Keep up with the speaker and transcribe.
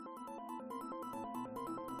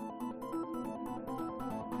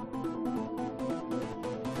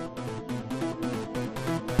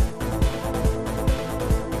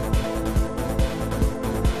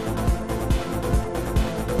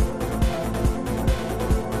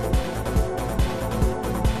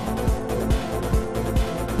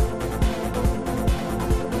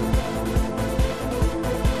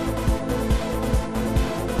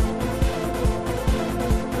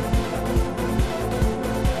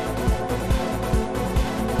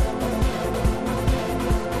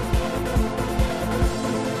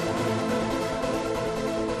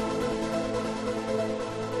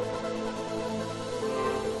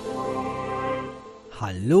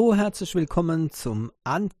Hallo, herzlich willkommen zum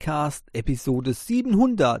AndCast Episode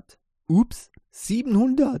 700. Ups,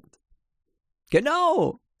 700.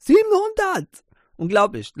 Genau, 700.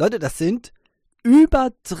 Unglaublich. Leute, das sind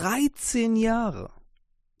über 13 Jahre,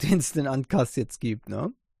 den es den AndCast jetzt gibt,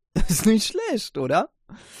 ne? Das ist nicht schlecht, oder?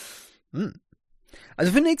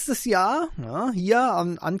 Also für nächstes Jahr, ja, hier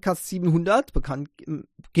am AndCast 700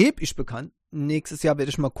 gebe ich bekannt. Nächstes Jahr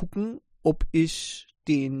werde ich mal gucken, ob ich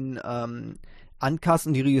den AndCast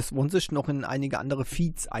und die Realme noch in einige andere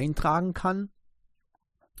Feeds eintragen kann.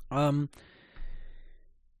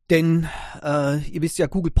 Denn ihr wisst ja,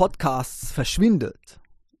 Google Podcasts verschwindet.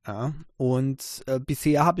 Ja? Und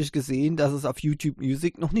bisher habe ich gesehen, dass es auf YouTube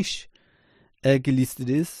Music noch nicht gelistet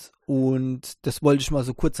ist. Und das wollte ich mal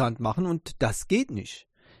so kurzerhand machen und das geht nicht.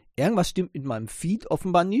 Irgendwas stimmt mit meinem Feed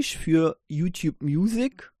offenbar nicht für YouTube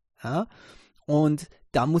Music. Ja? Und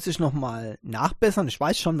da muss ich nochmal nachbessern. Ich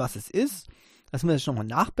weiß schon, was es ist. Das muss ich nochmal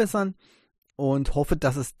nachbessern und hoffe,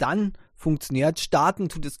 dass es dann funktioniert. Starten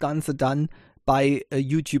tut das Ganze dann bei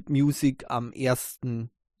YouTube Music am 1.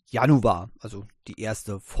 Januar. Also die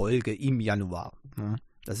erste Folge im Januar.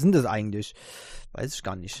 Was sind das eigentlich? Weiß ich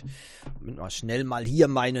gar nicht. Ich will schnell mal hier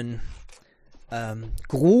meinen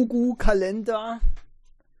Grogu-Kalender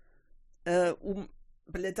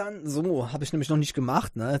umblättern. So, habe ich nämlich noch nicht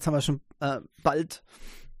gemacht. Ne? Jetzt haben wir schon bald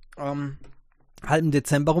halben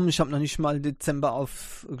Dezember rum. Ich habe noch nicht mal Dezember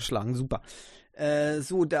aufgeschlagen. Super.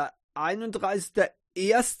 So, der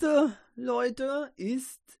 31.01. Leute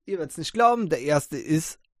ist, ihr werdet es nicht glauben, der 1.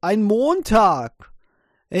 ist ein Montag.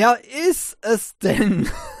 Ja, ist es denn?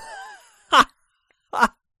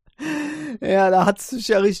 Ja, da hat es sich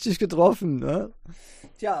ja richtig getroffen, ne?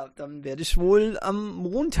 Tja, dann werde ich wohl am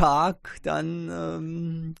Montag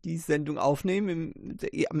dann die Sendung aufnehmen,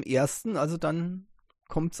 am 1. Also dann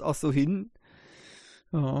kommt es auch so hin.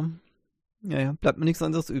 Ja, bleibt mir nichts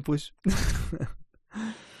anderes übrig.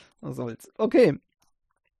 Was soll's. Okay.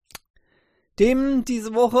 Themen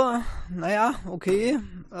diese Woche, okay.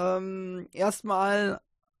 Erstmal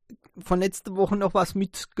von letzter Woche noch was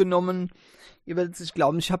mitgenommen. Ihr werdet es nicht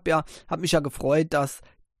glauben, ich habe mich ja gefreut, dass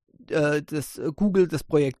Google das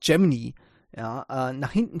Projekt Gemini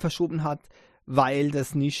nach hinten verschoben hat, weil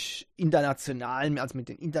das nicht international, also mit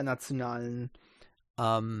den internationalen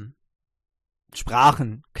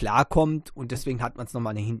Sprachen klarkommt und deswegen hat man es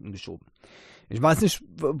nochmal nach hinten geschoben. Ich weiß nicht,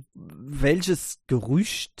 welches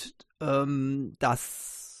Gerücht wer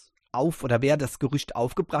das Gerücht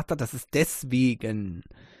aufgebracht hat, dass es deswegen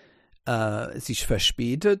sich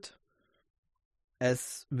verspätet.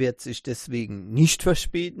 Es wird sich deswegen nicht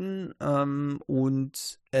verspäten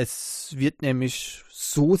und es wird nämlich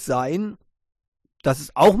so sein, dass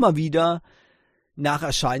es auch mal wieder nach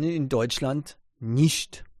Erscheinen in Deutschland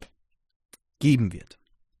nicht geben wird.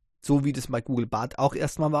 So wie das bei Google Bart auch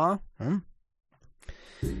erstmal war.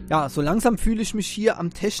 Ja, so langsam fühle ich mich hier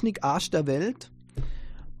am Technik-Arsch der Welt.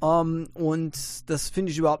 Und das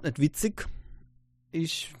finde ich überhaupt nicht witzig.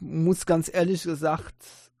 Ich muss ganz ehrlich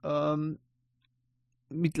gesagt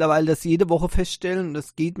mittlerweile das jede Woche feststellen und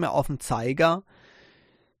das geht mir auf den Zeiger.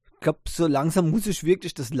 Ich glaube, so langsam muss ich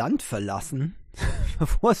wirklich das Land verlassen,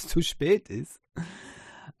 bevor es zu spät ist.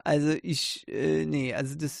 Also ich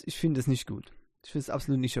finde das nicht gut. Ich finde es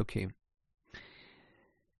absolut nicht okay.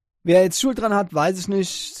 Wer jetzt Schuld dran hat, weiß ich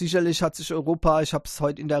nicht. Sicherlich hat sich Europa, ich habe es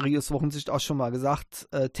heute in der Rios-Wochensicht auch schon mal gesagt,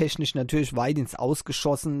 technisch natürlich weit ins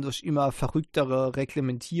Ausgeschossen durch immer verrücktere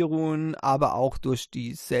Reglementierungen, aber auch durch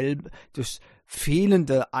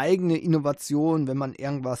fehlende eigene Innovation. Wenn man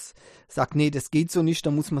irgendwas sagt, nee, das geht so nicht,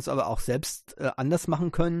 dann muss man es aber auch selbst anders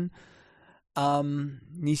machen können.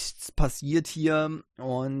 Nichts passiert hier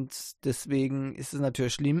und deswegen ist es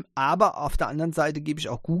natürlich schlimm, aber auf der anderen Seite gebe ich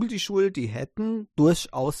auch Google die Schuld, die hätten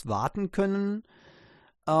durchaus warten können,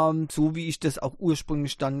 so wie ich das auch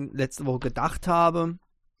ursprünglich dann letzte Woche gedacht habe,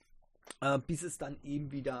 bis es dann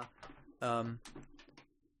eben wieder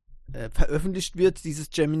veröffentlicht wird, dieses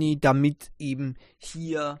Gemini, damit eben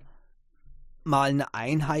hier mal eine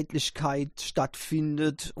Einheitlichkeit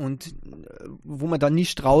stattfindet und wo man dann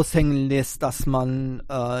nicht raushängen lässt, dass man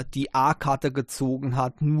die A-Karte gezogen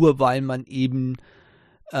hat, nur weil man eben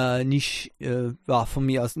nicht von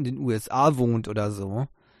mir aus in den USA wohnt oder so.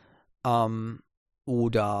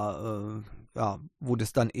 Oder wo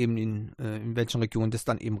das dann eben in welchen Regionen das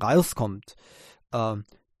dann eben rauskommt.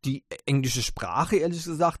 Die englische Sprache, ehrlich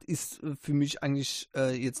gesagt, ist für mich eigentlich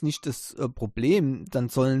jetzt nicht das Problem. Dann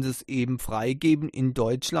sollen sie es eben freigeben in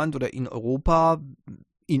Deutschland oder in Europa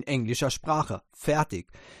in englischer Sprache.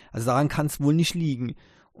 Fertig. Also daran kann es wohl nicht liegen.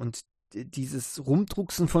 Und dieses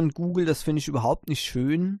Rumdrucksen von Google, das finde ich überhaupt nicht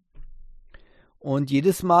schön. Und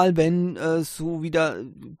jedes Mal, wenn so wieder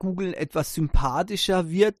Google etwas sympathischer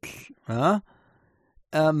wird, ja,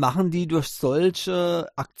 machen die durch solche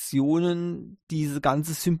Aktionen diese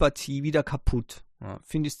ganze Sympathie wieder kaputt. Ja,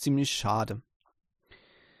 finde ich ziemlich schade.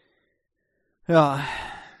 Ja,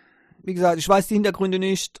 wie gesagt, ich weiß die Hintergründe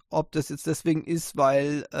nicht, ob das jetzt deswegen ist,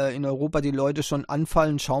 weil in Europa die Leute schon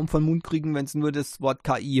anfallen, Schaum vom Mund kriegen, wenn sie nur das Wort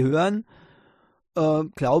KI hören.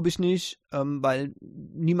 Glaube ich nicht, weil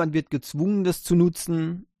niemand wird gezwungen, das zu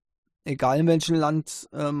nutzen, egal in welchem Land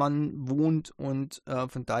man wohnt, und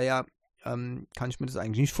von daher kann ich mir das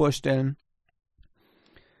eigentlich nicht vorstellen.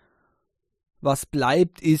 Was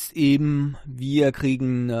bleibt, ist eben, wir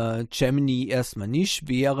kriegen Gemini erstmal nicht,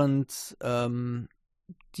 während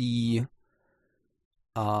die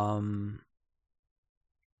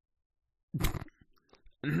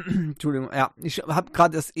Entschuldigung, ja, ich habe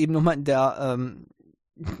gerade das eben nochmal in der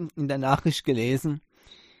Nachricht gelesen.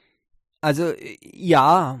 Also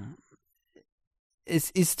ja,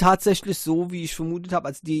 es ist tatsächlich so, wie ich vermutet habe,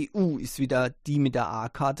 als die EU ist wieder die mit der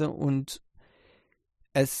A-Karte, und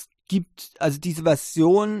es gibt, also diese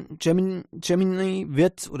Version Gemini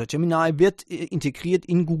wird integriert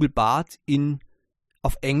in Google Bard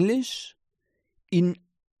auf Englisch in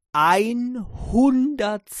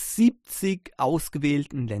 170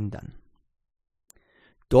 ausgewählten Ländern.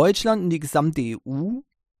 Deutschland und die gesamte EU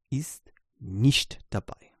ist nicht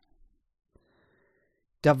dabei.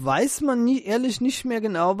 Da weiß man ehrlich nicht mehr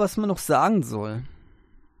genau, was man noch sagen soll.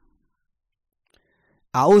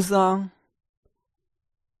 Außer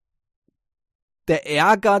der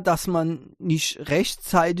Ärger, dass man nicht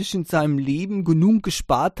rechtzeitig in seinem Leben genug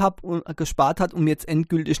gespart hat, um jetzt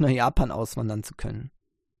endgültig nach Japan auswandern zu können.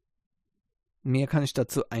 Mehr kann ich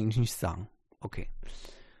dazu eigentlich nicht sagen. Okay.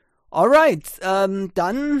 Alright,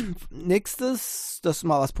 dann nächstes, das ist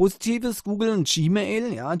mal was Positives, Google und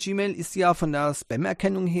Gmail. Ja, Gmail ist ja von der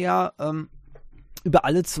Spam-Erkennung her über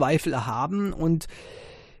alle Zweifel erhaben, und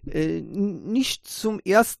nicht zum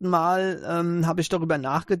ersten Mal habe ich darüber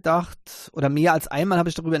nachgedacht, oder mehr als einmal habe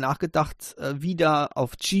ich darüber nachgedacht, wieder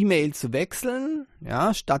auf Gmail zu wechseln,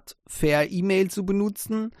 ja, statt Fair E-Mail zu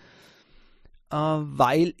benutzen,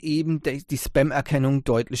 weil eben die Spam-Erkennung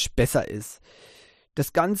deutlich besser ist.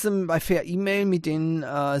 Das Ganze bei Fair E-Mail mit den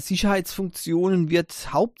Sicherheitsfunktionen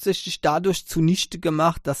wird hauptsächlich dadurch zunichte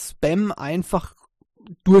gemacht, dass Spam einfach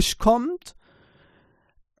durchkommt,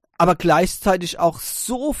 aber gleichzeitig auch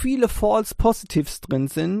so viele False Positives drin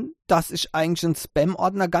sind, dass ich eigentlich einen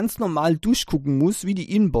Spam-Ordner ganz normal durchgucken muss, wie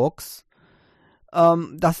die Inbox.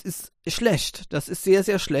 Das ist schlecht. Das ist sehr,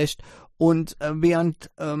 sehr schlecht. Und während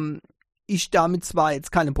ich damit zwar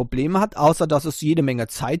jetzt keine Probleme hat, außer dass es jede Menge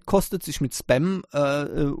Zeit kostet, sich mit Spam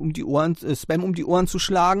um die Ohren zu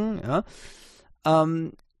schlagen, ja,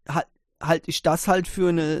 halte ich das halt für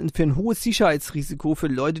ein hohes Sicherheitsrisiko für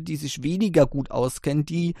Leute, die sich weniger gut auskennen,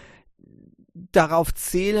 die darauf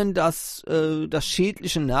zählen, dass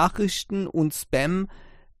schädliche Nachrichten und Spam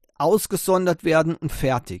ausgesondert werden und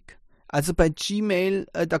fertig. Also bei Gmail,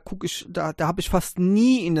 da habe ich fast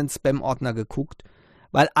nie in den Spam-Ordner geguckt,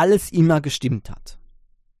 weil alles immer gestimmt hat.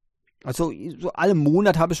 Also so alle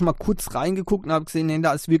Monat habe ich mal kurz reingeguckt und habe gesehen, nee,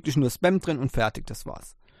 da ist wirklich nur Spam drin und fertig, das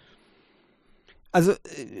war's. Also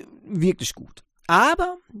wirklich gut.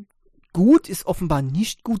 Aber gut ist offenbar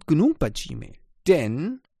nicht gut genug bei Gmail,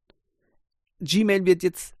 denn Gmail wird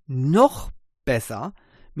jetzt noch besser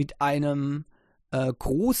mit einem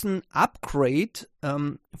großen Upgrade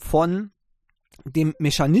von dem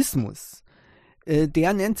Mechanismus.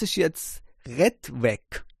 Der nennt sich jetzt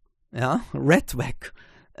RedVec, ja, RedVec,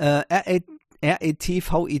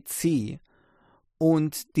 RETVEC,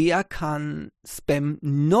 und der kann Spam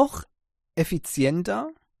noch effizienter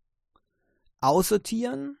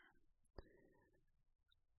aussortieren.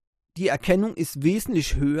 Die Erkennung ist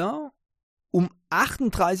wesentlich höher, um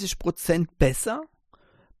 38% besser,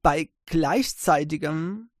 bei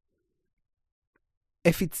gleichzeitigem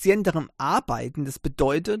effizienterem Arbeiten. Das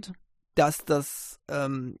bedeutet, dass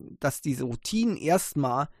diese Routinen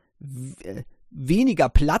erstmal weniger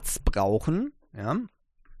Platz brauchen, ja,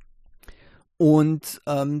 und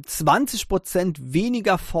 20%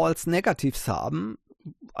 weniger False Negatives haben.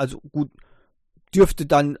 Also gut, dürfte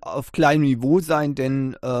dann auf kleinem Niveau sein,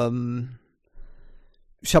 denn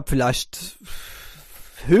ich habe vielleicht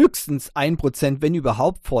höchstens 1%, wenn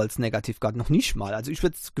überhaupt, False Negative gehabt, noch nicht mal. Also ich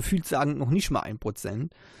würde gefühlt sagen, noch nicht mal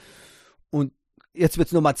 1%. Und jetzt wird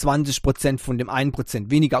es nochmal 20% von dem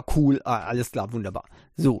 1%. Weniger cool, alles klar, wunderbar.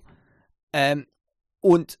 So.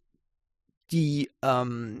 Und die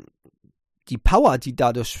Power, die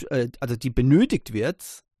dadurch, also die benötigt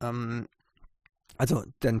wird, also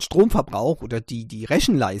den Stromverbrauch oder die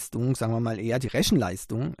Rechenleistung, sagen wir mal eher die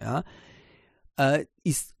Rechenleistung, ja,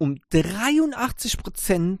 ist um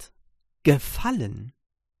 83% gefallen.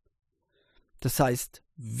 Das heißt,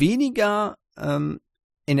 weniger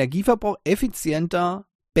Energieverbrauch, effizienter,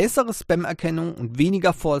 bessere Spam-Erkennung und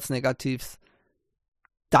weniger False Negatives.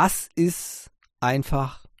 Das ist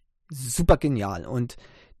einfach super genial. Und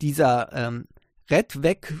dieser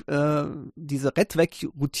diese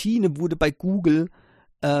Red-Weg-Routine wurde bei Google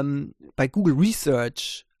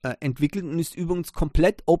Research entwickelt und ist übrigens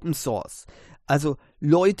komplett Open Source. Also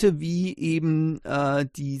Leute wie eben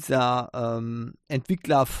dieser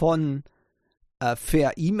Entwickler von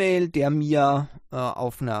Fair E-Mail, der mir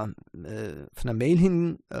auf einer Mail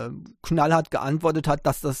hin knallhart geantwortet hat,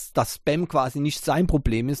 dass das Spam quasi nicht sein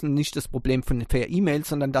Problem ist und nicht das Problem von Fair E-Mail,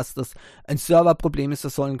 sondern dass das ein Serverproblem ist,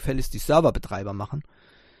 das sollen gefälligst die Serverbetreiber machen.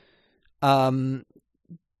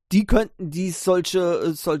 Die könnten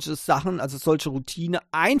solche Sachen, also solche Routine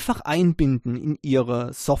einfach einbinden in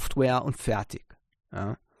ihre Software und fertig.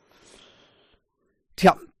 Ja.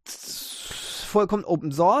 Tja, vollkommen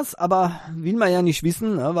Open Source, aber will man ja nicht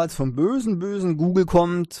wissen, ne, weil es vom bösen Google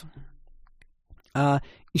kommt.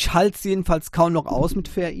 Ich halte es jedenfalls kaum noch aus mit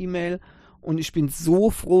Fair E-Mail und ich bin so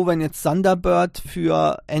froh, wenn jetzt Thunderbird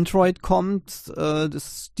für Android kommt.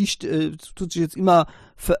 Das tut sich jetzt immer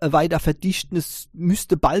weiter verdichten. Es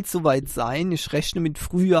müsste bald soweit sein. Ich rechne mit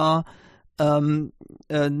Frühjahr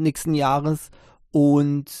nächsten Jahres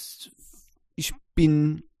und ich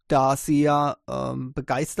bin da sehr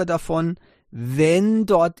begeistert davon, wenn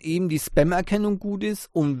dort eben die Spam-Erkennung gut ist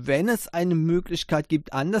und wenn es eine Möglichkeit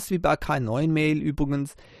gibt, anders wie bei K9-Mail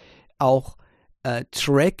übrigens, auch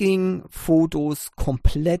Tracking-Fotos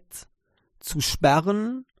komplett zu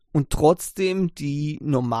sperren und trotzdem die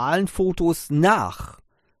normalen Fotos nach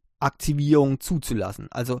Aktivierung zuzulassen.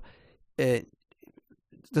 Also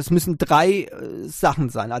das müssen 3 Sachen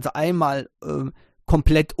sein. Also einmal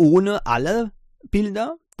komplett ohne alle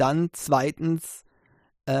Bilder, dann zweitens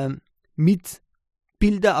mit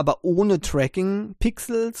Bilder, aber ohne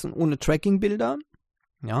Tracking-Pixels und ohne Tracking-Bilder.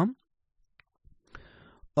 Ja.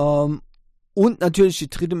 Und natürlich die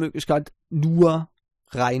dritte Möglichkeit, nur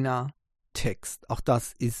reiner Text. Auch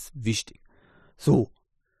das ist wichtig. So.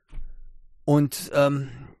 Und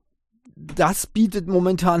das bietet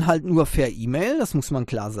momentan halt nur Fair E-Mail, das muss man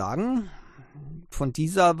klar sagen. Von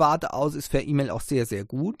dieser Warte aus ist Fair E-Mail auch sehr, sehr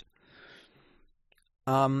gut.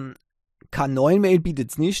 K9-Mail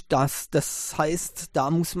bietet es nicht. Das heißt,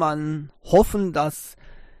 da muss man hoffen, dass,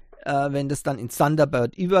 wenn das dann in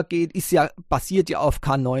Thunderbird übergeht, basiert ja auf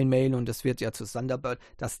K9-Mail und das wird ja zu Thunderbird,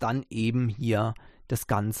 dass dann eben hier das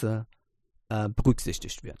Ganze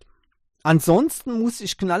berücksichtigt wird. Ansonsten muss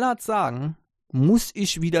ich knallhart sagen, muss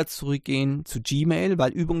ich wieder zurückgehen zu Gmail,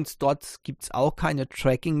 weil übrigens dort gibt es auch keine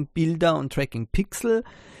Tracking-Bilder und Tracking-Pixel,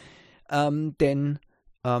 denn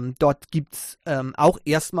dort gibt es auch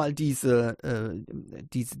erstmal diese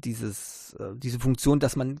Funktion,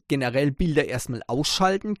 dass man generell Bilder erstmal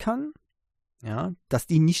ausschalten kann, ja, dass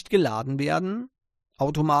die nicht geladen werden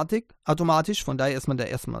automatisch, von daher ist man da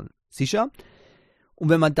erstmal sicher. Und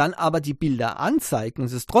wenn man dann aber die Bilder anzeigt und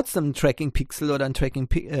es ist trotzdem ein Tracking-Pixel oder ein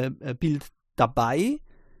Tracking-Bild dabei,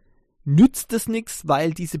 nützt es nichts,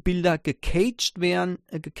 weil diese Bilder gecached werden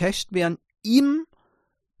im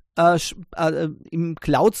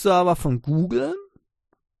Cloud-Server von Google,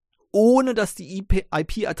 ohne dass die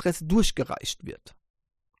IP-Adresse durchgereicht wird.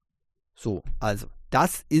 So, also,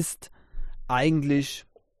 das ist eigentlich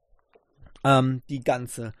die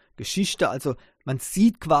ganze Geschichte. Also, man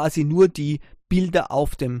sieht quasi nur die Bilder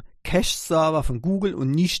auf dem Cache-Server von Google und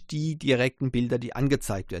nicht die direkten Bilder, die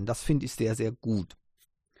angezeigt werden. Das finde ich sehr, sehr gut.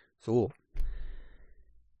 So.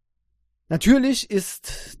 Natürlich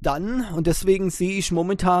ist dann, und deswegen sehe ich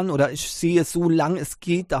momentan, oder ich sehe so lange es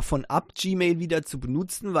geht davon ab, Gmail wieder zu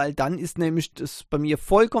benutzen, weil dann ist nämlich das bei mir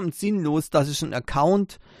vollkommen sinnlos, dass ich einen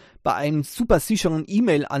Account bei einem super sicheren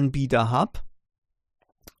E-Mail-Anbieter habe,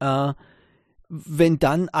 wenn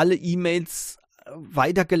dann alle E-Mails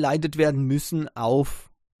weitergeleitet werden müssen auf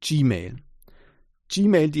Gmail.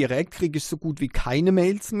 Gmail direkt kriege ich so gut wie keine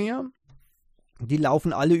Mails mehr. Die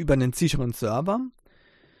laufen alle über einen sicheren Server.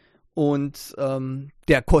 Und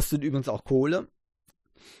der kostet übrigens auch Kohle.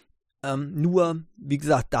 Nur, wie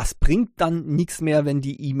gesagt, das bringt dann nichts mehr, wenn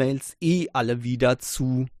die E-Mails alle wieder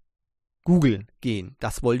zu Google gehen.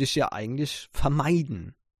 Das wollte ich ja eigentlich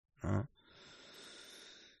vermeiden. Ja.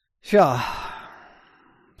 Tja,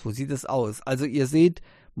 so sieht es aus. Also ihr seht,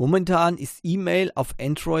 momentan ist E-Mail auf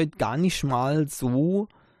Android gar nicht mal so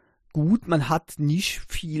gut. Man hat nicht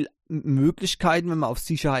viel Möglichkeiten, wenn man auf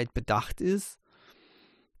Sicherheit bedacht ist.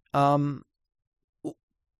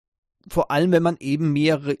 vor allem, wenn man eben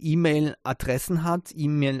mehrere E-Mail-Adressen hat,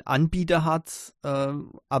 E-Mail-Anbieter hat.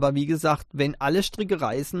 Aber wie gesagt, wenn alle Stricke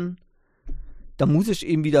reißen, dann muss ich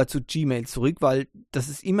eben wieder zu Gmail zurück, weil das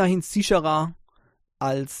ist immerhin sicherer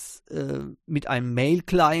als mit einem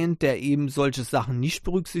Mail-Client, der eben solche Sachen nicht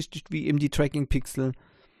berücksichtigt, wie eben die Tracking-Pixel.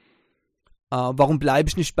 Warum bleibe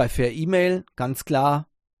ich nicht bei Fair E-Mail? Ganz klar,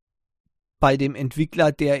 bei dem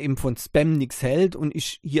Entwickler, der eben von Spam nichts hält und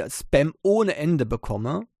ich hier Spam ohne Ende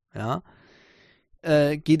bekomme, ja,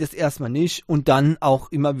 geht es erstmal nicht. Und dann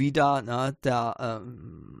auch immer wieder, der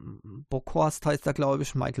Bockhorst heißt er, glaube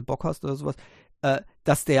ich, Michael Bockhorst oder sowas,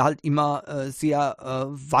 dass der halt immer sehr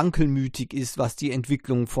wankelmütig ist, was die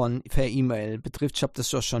Entwicklung von Fair E-Mail betrifft. Ich habe das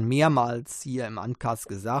doch schon mehrmals hier im AndCast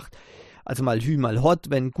gesagt. Also mal Hü, mal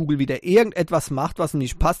Hot, wenn Google wieder irgendetwas macht, was ihm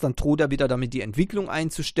nicht passt, dann droht er wieder damit, die Entwicklung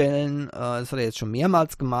einzustellen. Das hat er jetzt schon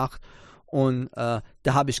mehrmals gemacht. Und da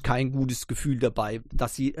habe ich kein gutes Gefühl dabei,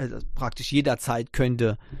 dass sie praktisch jederzeit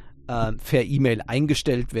könnte Fair E-Mail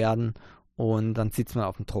eingestellt werden und dann sitzt man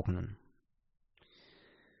auf dem Trockenen.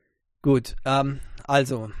 Gut,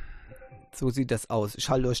 also, so sieht das aus. Ich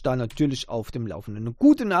halte euch da natürlich auf dem Laufenden. Eine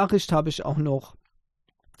gute Nachricht habe ich auch noch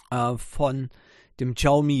von dem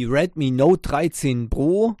Xiaomi Redmi Note 13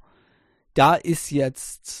 Pro. Da ist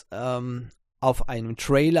jetzt auf einem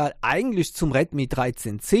Trailer eigentlich zum Redmi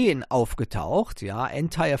 1310 aufgetaucht. Ja,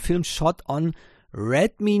 Entire Film Shot on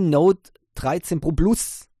Redmi Note 13 Pro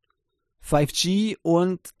Plus 5G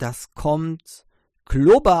und das kommt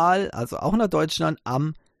global, also auch nach Deutschland,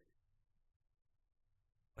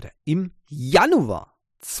 im Januar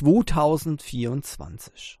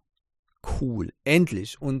 2024. Cool,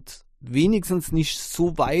 endlich. Und wenigstens nicht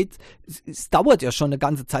so weit. Es dauert ja schon eine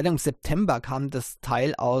ganze Zeit lang. Im September kam das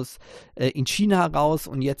Teil in China raus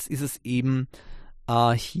und jetzt ist es eben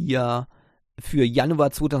hier für Januar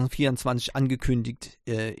 2024 angekündigt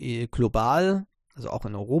global, also auch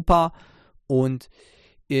in Europa. Und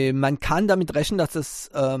man kann damit rechnen, dass das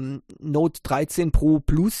Note 13 Pro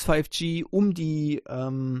Plus 5G um die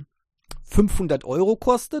 500 €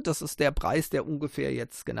 kostet. Das ist der Preis, der ungefähr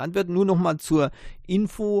jetzt genannt wird. Nur nochmal zur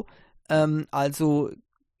Info. Also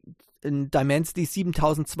ein Dimensity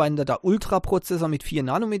 7200er Ultra-Prozessor mit 4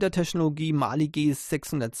 Nanometer Technologie, Mali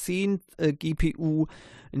G610 GPU,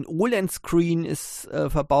 ein OLED-Screen ist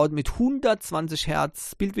verbaut mit 120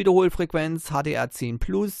 Hertz Bildwiederholfrequenz, HDR10+,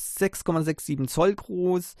 6,67 Zoll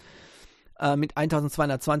groß, mit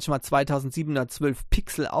 1220 x 2712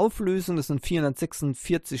 Pixel Auflösung, das sind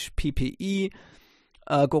 446 ppi,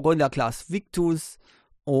 Gorilla Glass Victus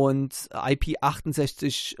und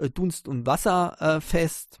IP68 Dunst- und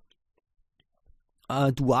Wasserfest,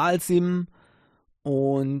 Dual-SIM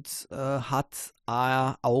und hat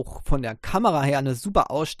auch von der Kamera her eine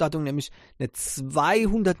super Ausstattung, nämlich eine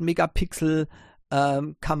 200 Megapixel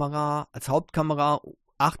Kamera als Hauptkamera,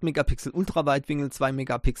 8 Megapixel Ultraweitwinkel, 2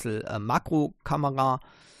 Megapixel Makrokamera.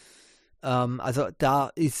 Also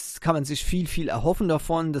da kann man sich viel erhoffen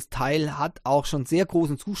davon. Das Teil hat auch schon sehr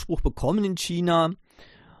großen Zuspruch bekommen in China.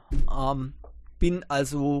 Bin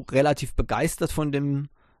also relativ begeistert von dem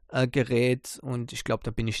Gerät und ich glaube,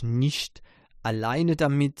 da bin ich nicht alleine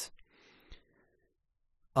damit.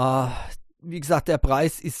 Wie gesagt, der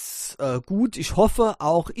Preis ist gut. Ich hoffe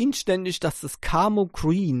auch inständig, dass das Camo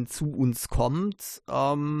Green zu uns kommt.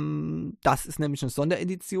 Das ist nämlich eine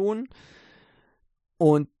Sonderedition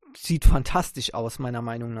und sieht fantastisch aus, meiner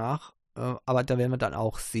Meinung nach. Aber da werden wir dann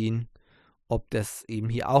auch sehen, ob das eben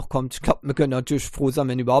hier auch kommt. Ich glaube, wir können natürlich froh sein,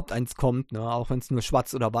 wenn überhaupt eins kommt, ne? Auch wenn es nur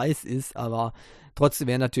schwarz oder weiß ist. Aber trotzdem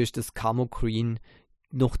wäre natürlich das Camo Green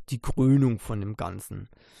noch die Krönung von dem Ganzen.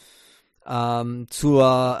 Zur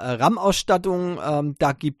RAM-Ausstattung,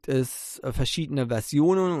 da gibt es verschiedene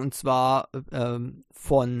Versionen, und zwar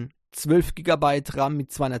von 12 GB RAM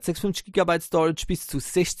mit 256 GB Storage bis zu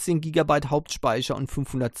 16 GB Hauptspeicher und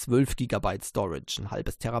 512 GB Storage. Ein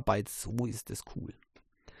halbes Terabyte, so ist es cool.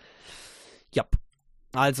 Ja,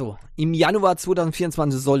 also im Januar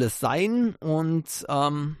 2024 soll es sein und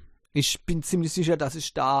ich bin ziemlich sicher, dass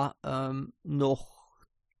ich da noch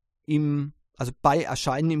bei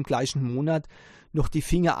Erscheinen im gleichen Monat noch die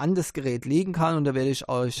Finger an das Gerät legen kann, und da werde ich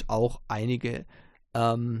euch auch einige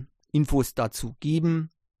Infos dazu geben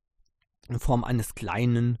in Form eines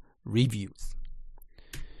kleinen Reviews.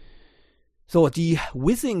 So, die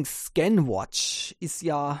Whizzing ScanWatch ist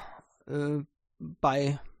ja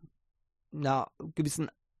bei einer gewissen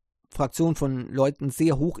Fraktion von Leuten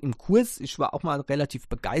sehr hoch im Kurs. Ich war auch mal relativ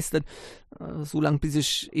begeistert, so lange bis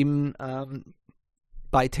ich eben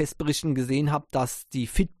bei Testberichten gesehen habe, dass die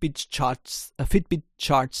Fitbit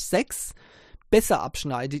Charge 6 besser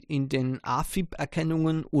abschneidet in den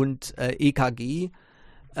AFib-Erkennungen und EKG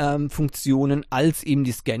Funktionen als eben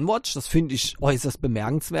die ScanWatch. Das finde ich äußerst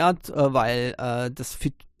bemerkenswert, weil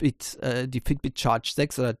die Fitbit Charge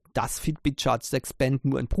 6 oder das Fitbit Charge 6 Band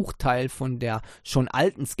nur ein Bruchteil von der schon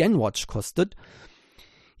alten ScanWatch kostet.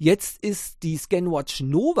 Jetzt ist die ScanWatch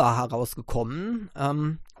Nova herausgekommen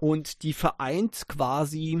und die vereint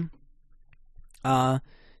quasi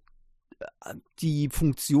die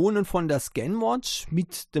Funktionen von der ScanWatch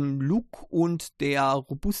mit dem Look und der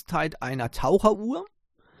Robustheit einer Taucheruhr.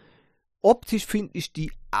 Optisch finde ich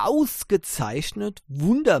die ausgezeichnet,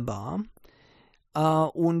 wunderbar.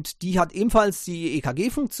 Und die hat ebenfalls die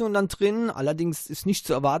EKG-Funktion dann drin. Allerdings ist nicht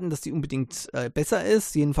zu erwarten, dass die unbedingt besser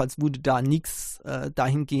ist. Jedenfalls wurde da nichts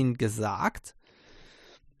dahingehend gesagt.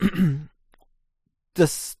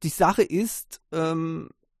 Die Sache ist,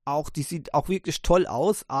 die sieht auch wirklich toll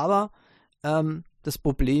aus, aber das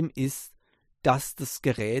Problem ist, dass das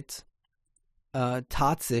Gerät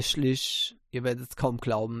tatsächlich, ihr werdet es kaum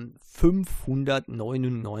glauben,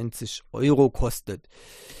 599 € kostet.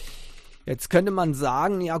 Jetzt könnte man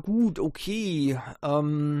sagen, ja gut, okay,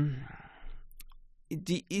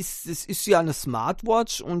 es ist ja eine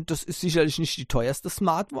Smartwatch und das ist sicherlich nicht die teuerste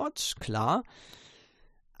Smartwatch, klar.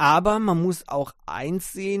 Aber man muss auch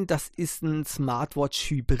einsehen, das ist ein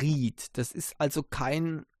Smartwatch-Hybrid. Das ist also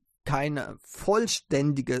keine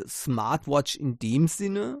vollständige Smartwatch in dem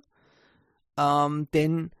Sinne,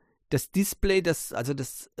 denn das Display, das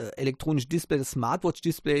elektronische Display, das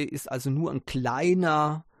Smartwatch-Display ist also nur ein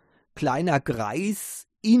kleiner Kreis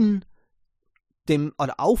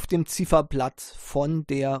auf dem Zifferblatt von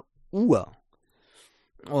der Uhr.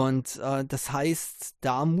 Und das heißt,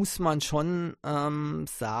 da muss man schon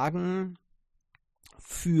sagen,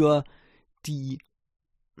 für die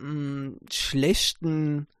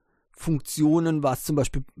schlechten Funktionen, was zum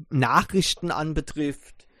Beispiel Nachrichten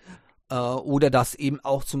anbetrifft, oder dass eben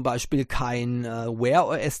auch zum Beispiel kein Wear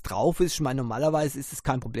OS drauf ist. Ich meine, normalerweise ist es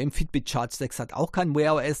kein Problem. Fitbit Charge 6 hat auch kein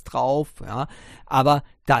Wear OS drauf, ja. Aber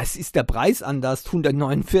da ist der Preis anders,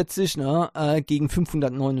 149 gegen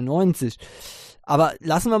 599. Aber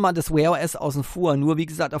lassen wir mal das Wear OS außen vor. Nur wie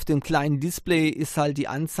gesagt, auf dem kleinen Display ist halt die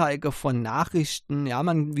Anzeige von Nachrichten. Ja,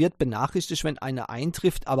 man wird benachrichtigt, wenn eine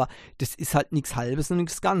eintrifft, aber das ist halt nichts Halbes und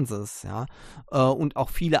nichts Ganzes. Ja, und auch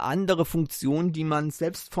viele andere Funktionen, die man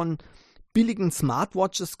selbst von billigen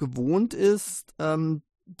Smartwatches gewohnt ist,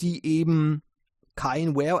 die eben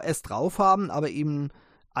kein Wear OS drauf haben, aber eben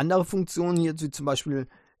andere Funktionen hier, wie zum Beispiel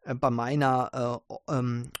bei meiner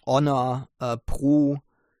Honor Pro,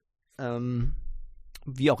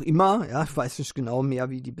 wie auch immer, ja, ich weiß nicht genau mehr,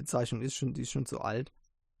 wie die Bezeichnung ist, die ist schon zu alt.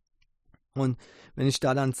 Und wenn ich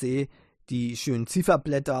da dann sehe, die schönen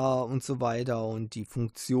Zifferblätter und so weiter und die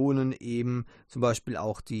Funktionen eben, zum Beispiel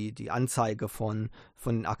auch die Anzeige von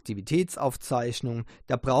Aktivitätsaufzeichnungen,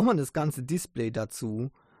 da braucht man das ganze Display dazu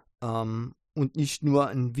und nicht nur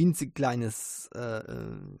ein winzig kleines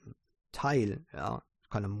Teil, ja. Ich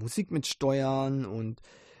kann eine Musik mitsteuern und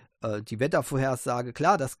die Wettervorhersage,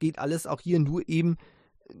 klar, das geht alles auch hier nur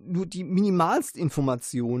die minimalsten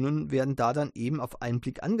Informationen werden da dann eben auf einen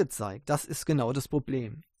Blick angezeigt. Das ist genau das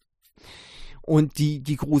Problem. Und die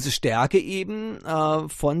große Stärke eben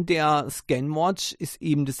von der ScanWatch ist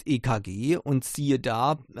eben das EKG und siehe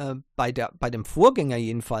da, bei dem Vorgänger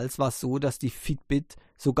jedenfalls war es so, dass die Fitbit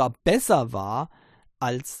sogar besser war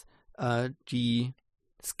als die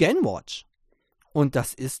ScanWatch. Und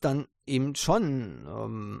das ist dann eben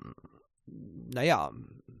schon,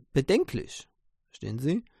 bedenklich. Verstehen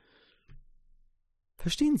Sie?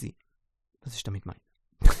 Verstehen Sie, was ich damit meine?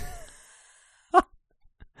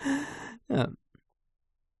 Ja.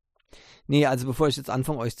 Nee, also bevor ich jetzt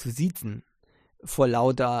anfange, euch zu siezen, vor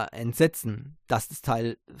lauter Entsetzen, dass das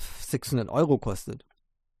Teil 600 € kostet,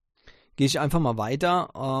 gehe ich einfach mal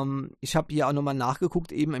weiter. Ich habe hier auch nochmal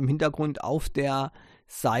nachgeguckt, eben im Hintergrund auf der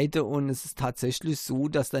Seite, und es ist tatsächlich so,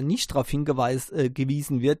 dass da nicht darauf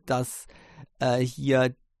hingewiesen wird, dass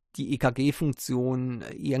hier die EKG-Funktion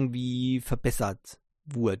irgendwie verbessert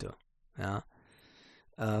wurde. Ja.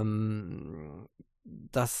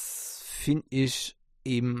 Das finde ich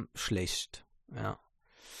eben schlecht. Ja.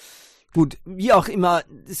 Gut, wie auch immer,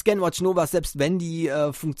 ScanWatch Nova, selbst wenn die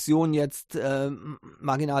Funktionen jetzt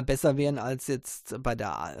marginal besser wären als jetzt bei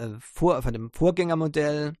dem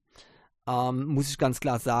Vorgängermodell, muss ich ganz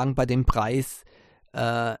klar sagen, bei dem Preis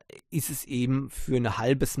ist es eben für eine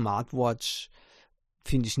halbe Smartwatch,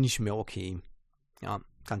 finde ich, nicht mehr okay. Ja,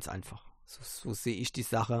 ganz einfach. So sehe ich die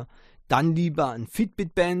Sache. Dann lieber ein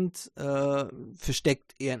Fitbit-Band,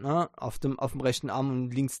 versteckt eher auf dem rechten Arm,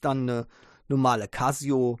 und links dann eine normale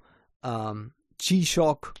Casio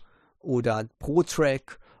G-Shock oder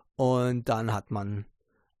Pro-Track, und dann hat man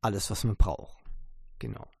alles, was man braucht.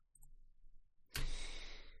 Genau.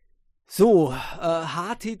 So,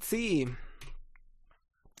 HTC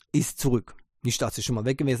ist zurück. Nicht, dass sie schon mal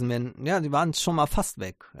weg gewesen wären. Ja, die waren schon mal fast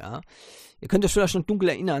weg. Ja. Ihr könnt euch vielleicht noch dunkel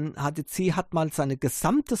erinnern, HTC hat mal seine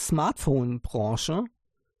gesamte Smartphone-Branche,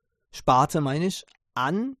 Sparte meine ich,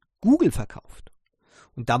 an Google verkauft.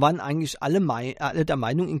 Und da waren eigentlich alle der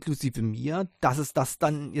Meinung, inklusive mir, dass es das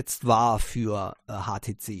dann jetzt war für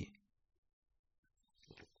HTC.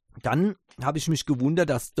 Dann habe ich mich gewundert,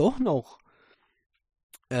 dass doch noch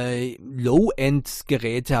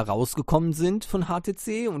Low-End-Geräte herausgekommen sind von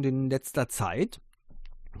HTC und in letzter Zeit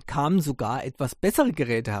kamen sogar etwas bessere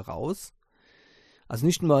Geräte heraus. Also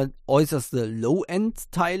nicht nur äußerste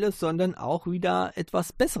Low-End-Teile, sondern auch wieder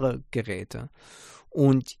etwas bessere Geräte.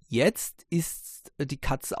 Und jetzt ist die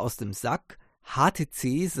Katze aus dem Sack.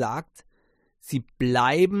 HTC sagt, sie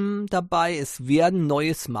bleiben dabei, es werden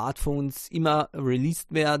neue Smartphones immer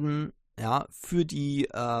released werden, ja, für die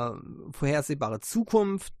vorhersehbare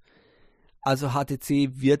Zukunft. Also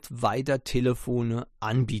HTC wird weiter Telefone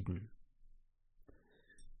anbieten.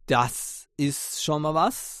 Das ist schon mal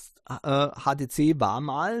was. HTC war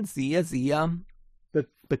mal sehr, sehr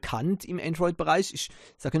bekannt im Android-Bereich. Ich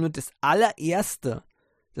sage nur, das allererste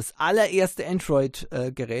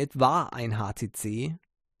Android-Gerät war ein HTC.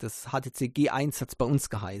 Das HTC G1 hat es bei uns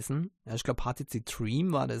geheißen. Ja, ich glaube HTC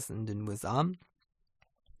Dream war das in den USA.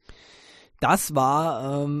 Das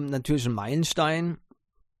war natürlich ein Meilenstein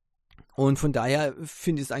und von daher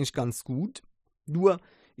finde ich es eigentlich ganz gut. Nur,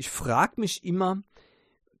 ich frage mich immer,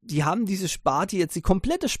 die haben diese Sparte jetzt, die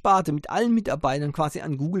komplette Sparte mit allen Mitarbeitern quasi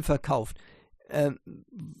an Google verkauft.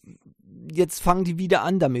 Jetzt fangen die wieder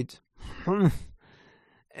an damit.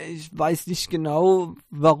 Ich weiß nicht genau,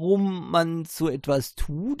 warum man so etwas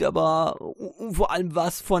tut, aber vor allem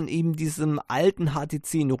was von eben diesem alten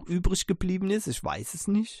HTC noch übrig geblieben ist, ich weiß es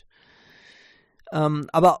nicht.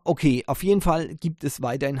 Aber okay, auf jeden Fall gibt es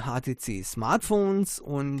weiterhin HTC Smartphones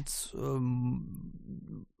und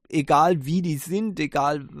egal wie die sind,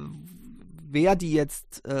 egal wer die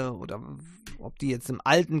jetzt oder ob die jetzt dem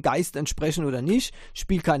alten Geist entsprechen oder nicht,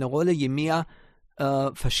 spielt keine Rolle. Je mehr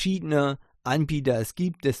verschiedene Anbieter es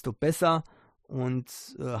gibt, desto besser.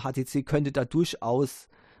 Und HTC könnte da durchaus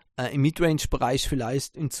im Midrange-Bereich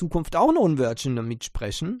vielleicht in Zukunft auch noch ein Wörtchen damit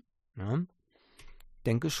sprechen. Ja,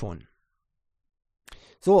 denke schon.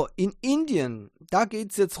 So, in Indien, da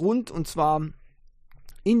geht es jetzt rund, und zwar,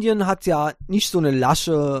 Indien hat ja nicht so eine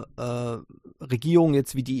lasche Regierung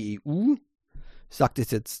jetzt wie die EU. Ich sage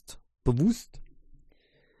das jetzt bewusst.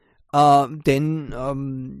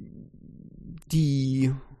 Denn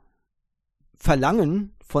die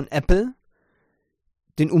verlangen von Apple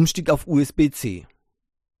den Umstieg auf USB-C.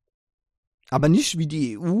 Aber nicht wie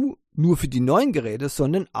die EU nur für die neuen Geräte,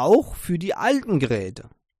 sondern auch für die alten Geräte.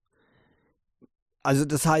 Also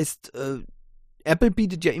das heißt, Apple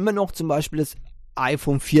bietet ja immer noch zum Beispiel das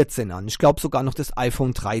iPhone 14 an. Ich glaube sogar noch das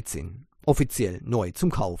iPhone 13. Offiziell, neu,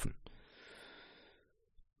 zum Kaufen.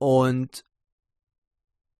 Und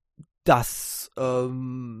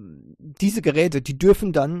diese Geräte, die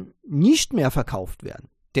dürfen dann nicht mehr verkauft werden.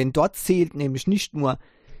 Denn dort zählt nämlich nicht nur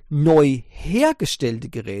neu hergestellte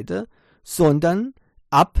Geräte, sondern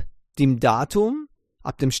ab dem Datum,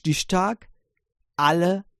 ab dem Stichtag,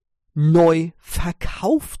 alle neu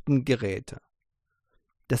verkauften Geräte.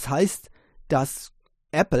 Das heißt, dass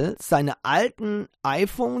Apple seine alten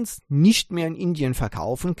iPhones nicht mehr in Indien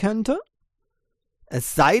verkaufen könnte,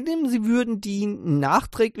 es sei denn, sie würden die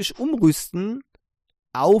nachträglich umrüsten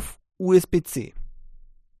auf USB-C.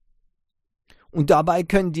 Und dabei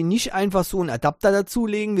können die nicht einfach so einen Adapter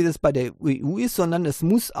dazulegen, wie das bei der EU ist, sondern es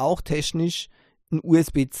muss auch technisch ein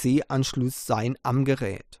USB-C-Anschluss sein am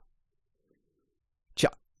Gerät.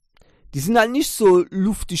 Tja, die sind halt nicht so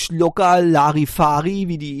luftig locker Larifari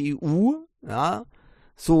wie die EU, ja,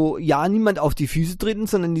 so, ja, niemand auf die Füße treten,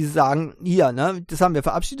 sondern die sagen, hier, ne, das haben wir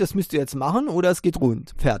verabschiedet, das müsst ihr jetzt machen oder es geht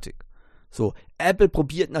rund, fertig. So, Apple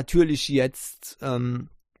probiert natürlich jetzt,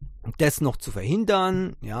 das noch zu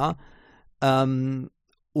verhindern, ja,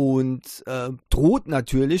 und droht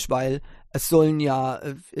natürlich, weil es sollen ja,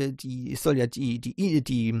 die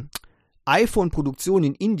iPhone-Produktion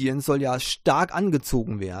in Indien soll ja stark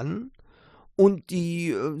angezogen werden. Und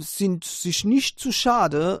die sind sich nicht zu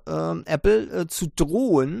schade, Apple zu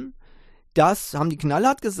drohen, das, haben die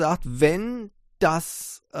knallhart gesagt, wenn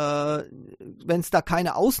es da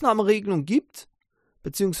keine Ausnahmeregelung gibt,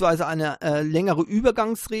 beziehungsweise eine längere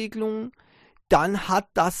Übergangsregelung, dann hat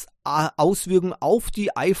das Auswirkungen auf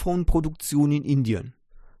die iPhone-Produktion in Indien.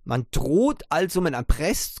 Man droht also, man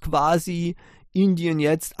erpresst quasi Indien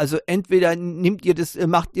jetzt, also entweder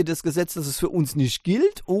macht ihr das Gesetz, dass es für uns nicht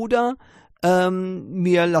gilt, oder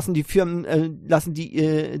wir lassen die Firmen, lassen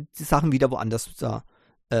die Sachen wieder woanders da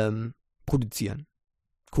produzieren.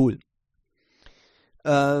 Cool.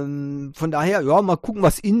 Von daher, ja, mal gucken,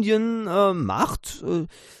 was Indien macht.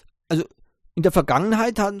 Also in der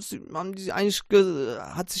Vergangenheit hat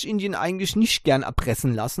sich Indien eigentlich nicht gern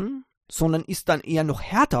erpressen lassen, sondern ist dann eher noch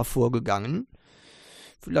härter vorgegangen.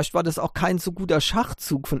 Vielleicht war das auch kein so guter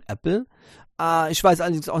Schachzug von Apple. Ich weiß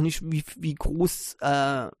allerdings auch nicht, wie groß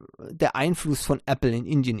der Einfluss von Apple in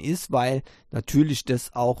Indien ist, weil natürlich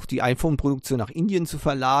das auch die iPhone-Produktion nach Indien zu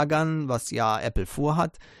verlagern, was ja Apple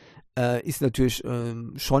vorhat, ist natürlich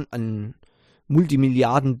schon ein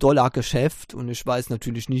Multimilliarden-Dollar-Geschäft und ich weiß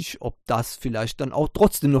natürlich nicht, ob das vielleicht dann auch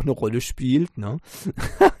trotzdem noch eine Rolle spielt. Ne?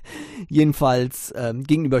 Jedenfalls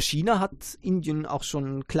gegenüber China hat Indien auch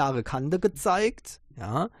schon klare Kante gezeigt,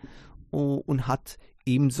 ja, und hat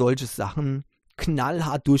eben solche Sachen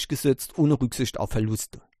knallhart durchgesetzt, ohne Rücksicht auf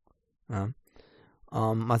Verluste. Ja.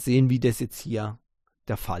 Mal sehen, wie das jetzt hier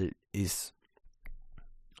der Fall ist.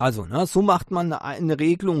 Also, ne, so macht man eine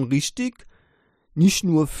Regelung richtig, nicht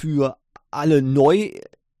nur für alle neu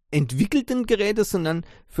entwickelten Geräte, sondern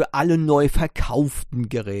für alle neu verkauften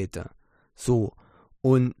Geräte. So,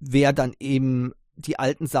 und wer dann eben die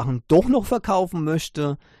alten Sachen doch noch verkaufen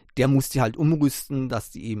möchte, der muss die halt umrüsten, dass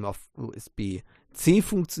die eben auf USB-C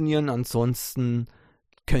funktionieren, ansonsten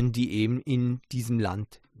können die eben in diesem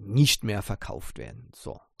Land nicht mehr verkauft werden.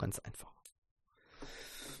 So, ganz einfach.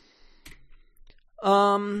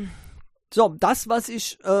 So, das, was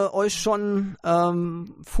ich euch schon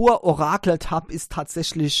vororakelt habe, ist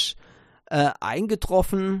tatsächlich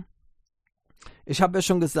eingetroffen. Ich habe ja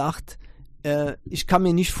schon gesagt, ich kann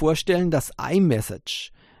mir nicht vorstellen, dass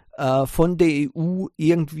iMessage von der EU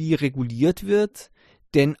irgendwie reguliert wird,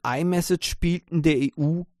 denn iMessage spielt in der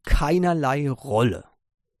EU keinerlei Rolle.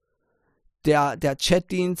 Der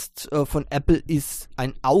Chatdienst von Apple ist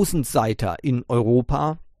ein Außenseiter in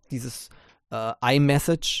Europa, dieses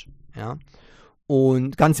iMessage, ja,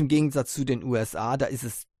 und ganz im Gegensatz zu den USA, da ist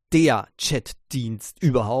es der Chatdienst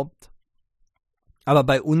überhaupt. Aber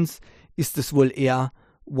bei uns ist es wohl eher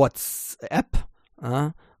WhatsApp,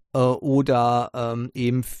 oder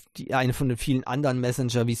eben eine von den vielen anderen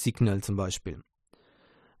Messenger wie Signal zum Beispiel.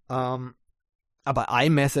 Aber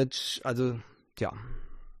iMessage, also, ja,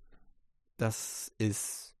 das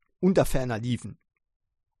ist unter ferner Liefen.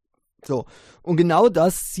 So, und genau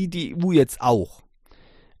das sieht die EU jetzt auch.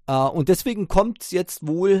 Und deswegen kommt jetzt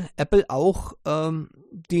wohl Apple auch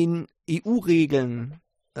den EU-Regeln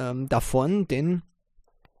davon, denn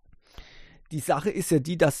die Sache ist ja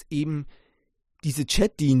die, dass eben diese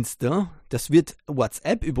Chatdienste, das wird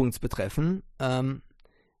WhatsApp übrigens betreffen,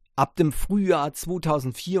 ab dem Frühjahr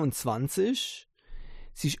 2024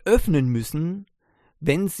 sich öffnen müssen,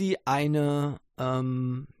 wenn sie eine,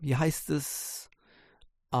 wie heißt es,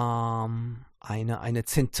 ein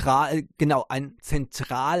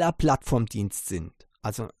zentraler Plattformdienst sind.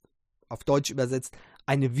 Also auf Deutsch übersetzt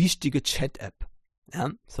eine wichtige Chat-App. Ja,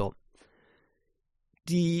 so.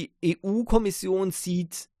 Die EU-Kommission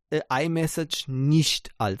sieht iMessage nicht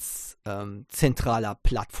als zentraler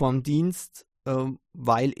Plattformdienst,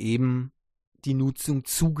 weil eben die Nutzung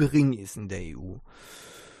zu gering ist in der EU.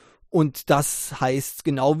 Und das heißt,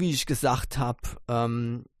 genau wie ich gesagt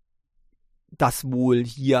habe, dass wohl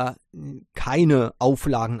hier keine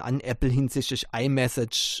Auflagen an Apple hinsichtlich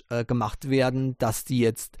iMessage gemacht werden, dass die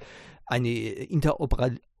jetzt eine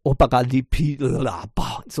Interoperabilität,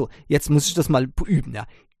 so, jetzt muss ich das mal üben, ja.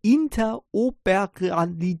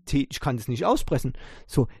 Interoperabilität, ich kann das nicht aussprechen.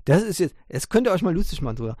 So, das ist jetzt, das könnt ihr euch mal lustig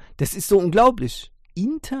machen drüber. Das ist so unglaublich.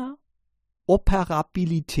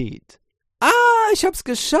 Interoperabilität. Ich hab's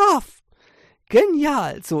geschafft.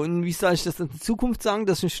 Genial. So, und wie soll ich das in Zukunft sagen,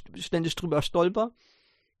 dass ich ständig drüber stolper?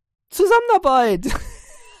 Zusammenarbeit.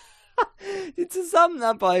 Die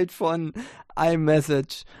Zusammenarbeit von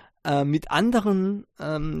iMessage mit anderen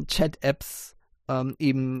Chat-Apps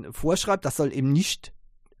eben vorschreibt. Das soll eben nicht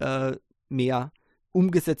mehr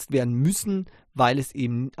umgesetzt werden müssen, weil es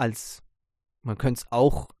eben als, man könnte es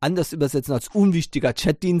auch anders übersetzen, als unwichtiger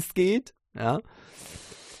Chatdienst geht. Ja.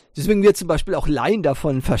 Deswegen wird zum Beispiel auch Line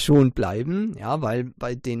davon verschont bleiben, ja, weil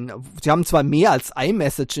sie haben zwar mehr als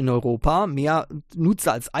iMessage in Europa, mehr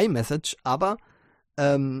Nutzer als iMessage, aber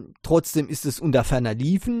trotzdem ist es unter ferner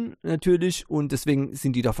Liefen natürlich und deswegen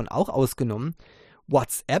sind die davon auch ausgenommen.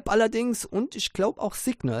 WhatsApp allerdings und ich glaube auch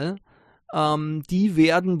Signal, die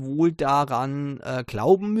werden wohl daran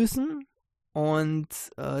glauben müssen und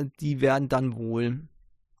die werden dann wohl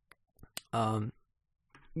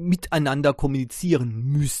miteinander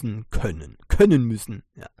kommunizieren können müssen,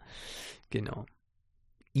 ja, genau.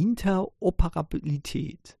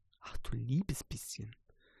 Interoperabilität. Ach du liebes bisschen.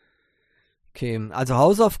 Okay, also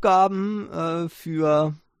Hausaufgaben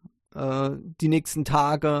für die nächsten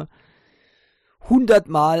Tage. 100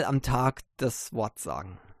 Mal am Tag das Wort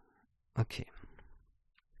sagen. Okay.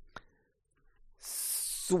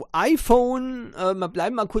 So, iPhone, wir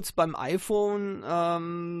bleiben mal kurz beim iPhone,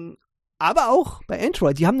 aber auch bei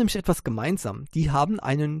Android. Die haben nämlich etwas gemeinsam. Die haben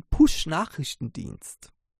einen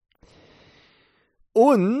Push-Nachrichtendienst.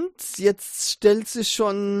 Und jetzt stellt sich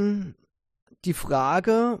schon die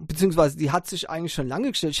Frage, beziehungsweise die hat sich eigentlich schon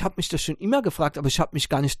lange gestellt. Ich habe mich das schon immer gefragt, aber ich habe mich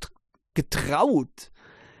gar nicht getraut,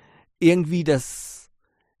 irgendwie das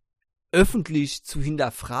öffentlich zu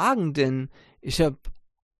hinterfragen, denn ich habe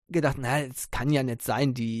gedacht, naja, das kann ja nicht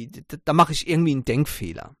sein, da mache ich irgendwie einen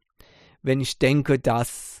Denkfehler. Wenn ich denke,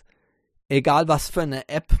 dass egal was für eine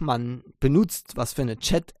App man benutzt, was für eine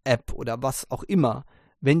Chat-App oder was auch immer,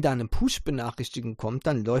 wenn da eine Push-Benachrichtigung kommt,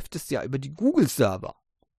 dann läuft es ja über die Google-Server.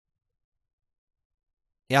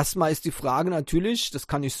 Erstmal ist die Frage natürlich, das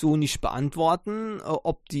kann ich so nicht beantworten,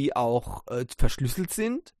 ob die auch verschlüsselt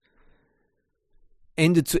sind.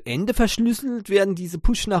 Ende zu Ende verschlüsselt werden diese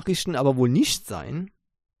Push-Nachrichten aber wohl nicht sein.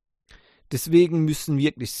 Deswegen müssen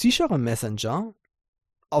wirklich sichere Messenger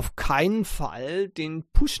auf keinen Fall den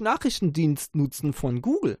Push-Nachrichtendienst nutzen von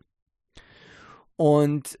Google.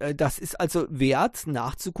 Und das ist also wert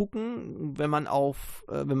nachzugucken, wenn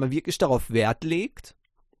man wirklich darauf Wert legt.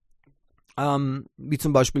 Wie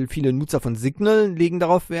zum Beispiel viele Nutzer von Signal legen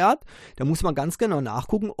darauf Wert. Da muss man ganz genau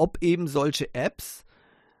nachgucken, ob eben solche Apps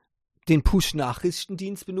den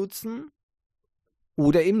Push-Nachrichtendienst benutzen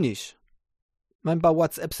oder eben nicht. Ich meine, bei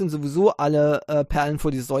WhatsApp sind sowieso alle Perlen vor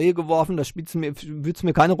die Säue geworfen. Da würde es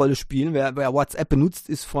mir keine Rolle spielen. Wer WhatsApp benutzt,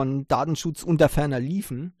 ist von Datenschutz unter ferner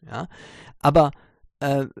liefen. Ja? Aber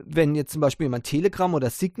wenn jetzt zum Beispiel jemand Telegram oder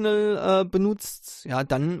Signal benutzt, ja,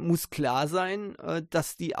 dann muss klar sein,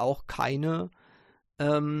 dass die auch keine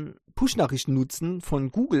Push-Nachrichten nutzen von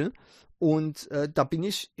Google. Und da bin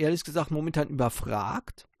ich ehrlich gesagt momentan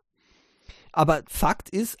überfragt. Aber Fakt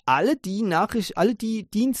ist, alle die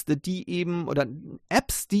Dienste, die eben, oder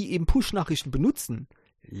Apps, die eben Push-Nachrichten benutzen,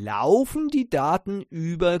 laufen die Daten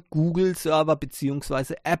über Google-Server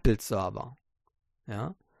bzw. Apple-Server.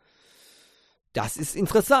 Ja. Das ist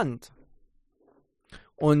interessant.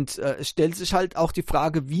 Und es stellt sich halt auch die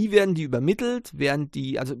Frage, wie werden die übermittelt?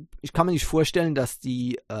 Also ich kann mir nicht vorstellen, dass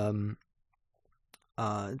die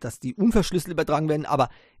unverschlüsselt übertragen werden, aber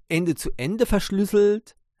Ende zu Ende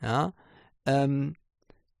verschlüsselt, ja.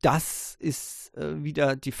 Das ist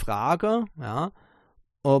wieder die Frage, ja.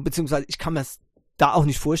 Beziehungsweise ich kann mir das da auch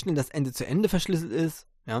nicht vorstellen, dass Ende zu Ende verschlüsselt ist,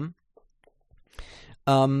 ja.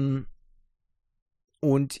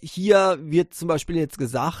 Und hier wird zum Beispiel jetzt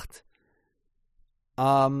gesagt,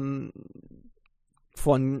 von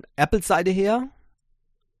Apple-Seite her,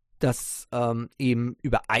 dass eben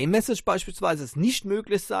über iMessage beispielsweise es nicht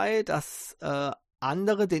möglich sei, dass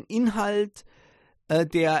andere den Inhalt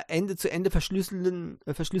der Ende zu Ende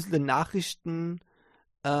verschlüsselten Nachrichten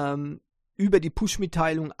über die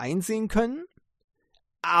Push-Mitteilung einsehen können.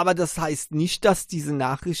 Aber das heißt nicht, dass diese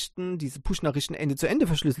Push-Nachrichten Ende zu Ende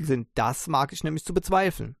verschlüsselt sind. Das mag ich nämlich zu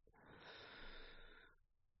bezweifeln.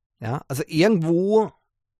 Ja, also irgendwo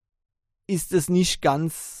ist es nicht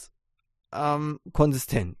ganz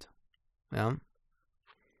konsistent. Ja.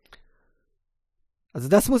 Also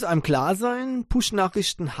das muss einem klar sein.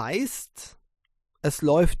 Push-Nachrichten heißt, es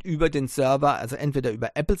läuft über den Server, also entweder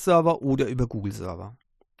über Apple-Server oder über Google-Server.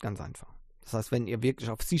 Ganz einfach. Das heißt, wenn ihr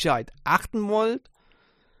wirklich auf Sicherheit achten wollt,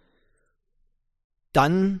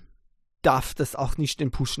 dann darf das auch nicht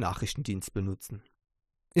den Push-Nachrichtendienst benutzen.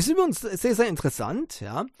 Ist übrigens sehr, sehr interessant,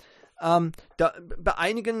 ja. Bei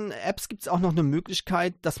einigen Apps gibt es auch noch eine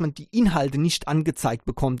Möglichkeit, dass man die Inhalte nicht angezeigt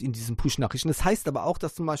bekommt in diesen Push-Nachrichten. Das heißt aber auch,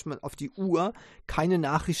 dass zum Beispiel auf die Uhr keine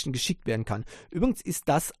Nachrichten geschickt werden kann. Übrigens ist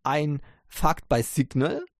das ein Fakt bei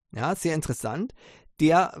Signal, ja, sehr interessant.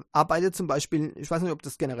 Der arbeitet zum Beispiel, ich weiß nicht, ob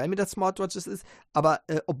das generell mit der Smartwatches ist, aber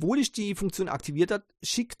obwohl ich die Funktion aktiviert habe,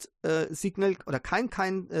 schickt Signal oder kann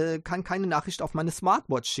keine Nachricht auf meine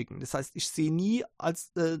Smartwatch schicken. Das heißt, ich sehe nie,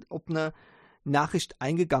 ob eine Nachricht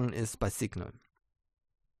eingegangen ist bei Signal.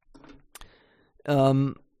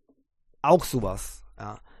 Auch sowas,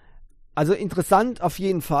 ja. Also interessant auf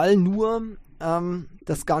jeden Fall, nur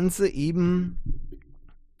das Ganze eben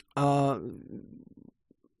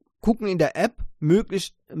gucken in der App,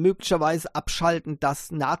 möglicherweise abschalten,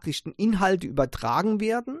 dass Nachrichteninhalte übertragen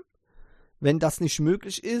werden. Wenn das nicht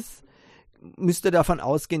möglich ist, müsst ihr davon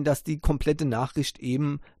ausgehen, dass die komplette Nachricht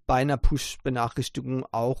eben bei einer Push-Benachrichtigung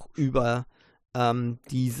auch über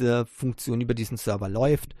diese Funktion, über diesen Server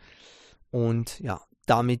läuft. Und ja,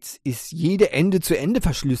 Damit ist jede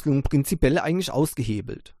Ende-zu-Ende-Verschlüsselung prinzipiell eigentlich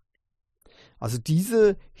ausgehebelt. Also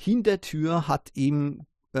diese Hintertür hat eben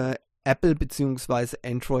Apple bzw.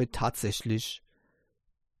 Android tatsächlich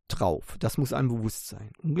drauf. Das muss einem bewusst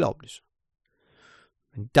sein. Unglaublich.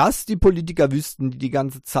 Wenn das die Politiker wüssten, die die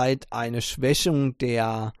ganze Zeit eine Schwächung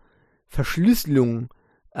der Verschlüsselung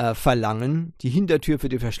verlangen, die Hintertür für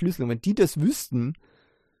die Verschlüsselung, wenn die das wüssten,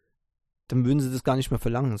 dann würden sie das gar nicht mehr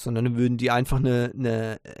verlangen, sondern dann würden die einfach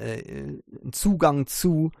einen Zugang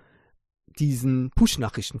zu diesen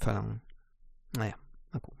Push-Nachrichten verlangen. Naja,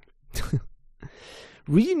 mal gucken.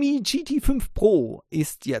 Realme GT5 Pro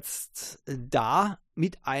ist jetzt da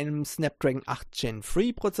mit einem Snapdragon 8 Gen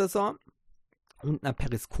 3 Prozessor und einer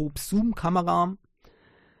Periskop-Zoom-Kamera.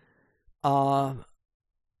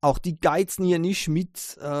 Auch die geizen hier nicht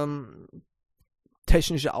mit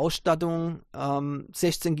technischer Ausstattung,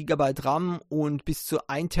 16 GB RAM und bis zu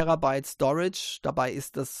 1 TB Storage. Dabei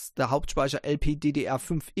ist das der Hauptspeicher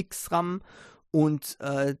LPDDR5X RAM und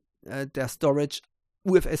der Storage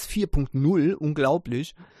UFS 4.0,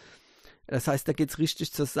 unglaublich. Das heißt, da geht es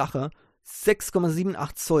richtig zur Sache.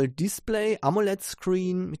 6,78 Zoll Display,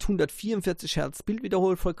 AMOLED-Screen mit 144 Hertz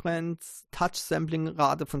Bildwiederholfrequenz,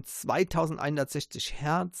 Touch-Sampling-Rate von 2160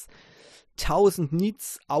 Hertz, 1000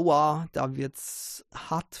 Nits, aua, da wird's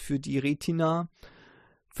hart für die Retina.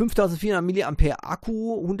 5400 mAh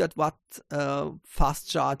Akku, 100 Watt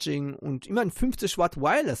Fast Charging und immerhin 50 Watt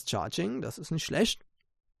Wireless Charging, das ist nicht schlecht.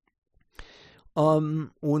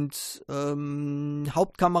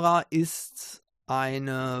 Hauptkamera ist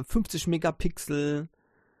eine 50 Megapixel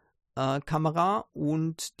Kamera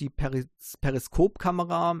und die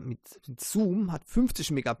Periskopkamera mit Zoom hat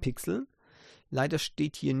 50 Megapixel. Leider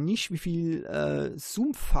steht hier nicht, wie viel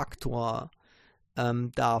Zoom-Faktor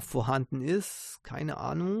da vorhanden ist. Keine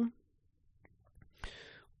Ahnung.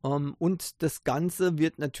 Und das Ganze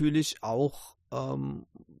wird natürlich auch vom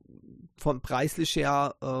preislich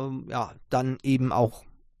her dann eben auch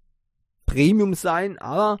Premium sein,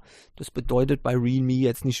 aber das bedeutet bei Realme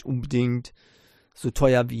jetzt nicht unbedingt so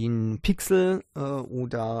teuer wie ein Pixel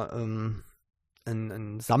oder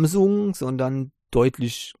ein Samsung, sondern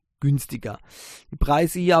deutlich günstiger. Die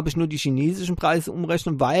Preise hier habe ich nur die chinesischen Preise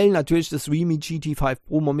umrechnen, weil natürlich das Realme GT5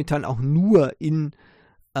 Pro momentan auch nur in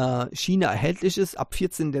China erhältlich ist. Ab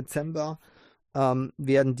 14. Dezember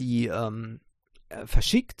werden die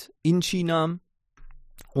verschickt in China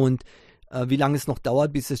und wie lange es noch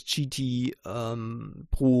dauert, bis das GT5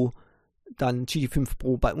 Pro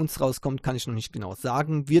bei uns rauskommt, kann ich noch nicht genau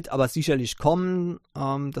sagen. Wird aber sicherlich kommen.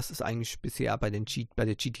 Das ist eigentlich bisher bei der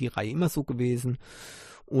GT-Reihe immer so gewesen.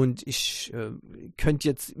 Und ich könnte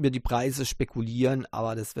jetzt über die Preise spekulieren,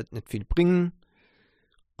 aber das wird nicht viel bringen.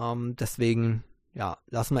 Deswegen,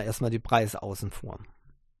 lassen wir erstmal die Preise außen vor.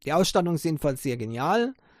 Die Ausstattung ist jedenfalls sehr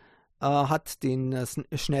genial. Hat den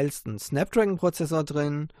schnellsten Snapdragon-Prozessor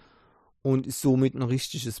drin und ist somit ein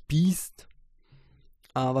richtiges Biest,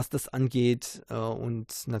 was das angeht.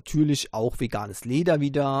 Und natürlich auch veganes Leder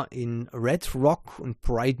wieder in Red Rock und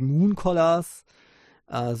Bright Moon Colors.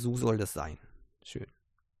 So soll das sein. Schön.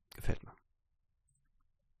 Gefällt mir.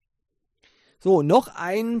 So, noch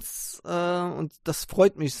eins, und das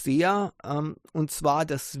freut mich sehr, und zwar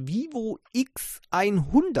das Vivo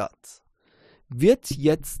X100 wird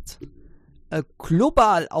jetzt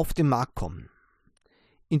global auf den Markt kommen.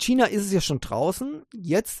 In China ist es ja schon draußen,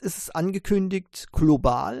 jetzt ist es angekündigt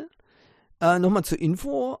global. Nochmal zur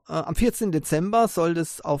Info, am 14. Dezember soll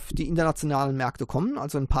das auf die internationalen Märkte kommen,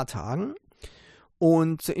 also in ein paar Tagen.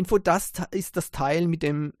 Und zur Info, das ist das Teil mit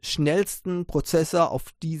dem schnellsten Prozessor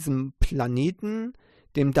auf diesem Planeten,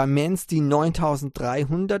 dem Dimensity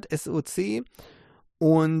 9300 SoC.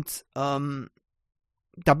 Und da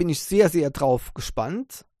bin ich sehr, sehr drauf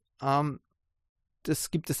gespannt.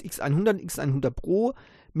 Das gibt das X100 Pro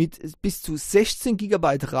mit bis zu 16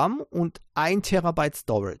 GB RAM und 1 TB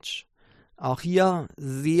Storage. Auch hier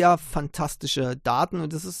sehr fantastische Daten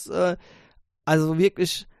und das ist also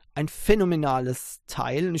wirklich ein phänomenales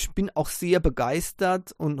Teil. Und ich bin auch sehr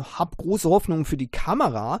begeistert und habe große Hoffnungen für die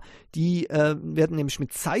Kamera. Die werden nämlich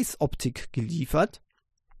mit Zeiss-Optik geliefert.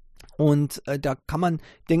 Und da kann man,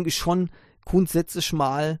 denke ich, schon grundsätzlich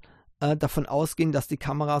mal davon ausgehen, dass die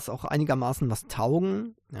Kameras auch einigermaßen was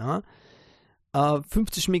taugen. Ja.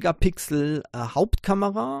 50 Megapixel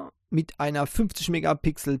Hauptkamera mit einer 50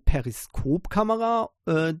 Megapixel Periskopkamera,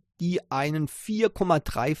 die einen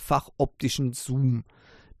 4,3-fach optischen Zoom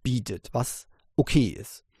bietet, was okay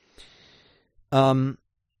ist.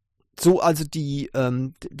 So also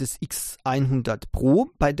das X100 Pro.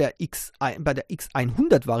 Bei der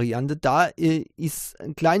X100 Variante, da ist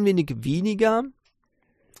ein klein wenig weniger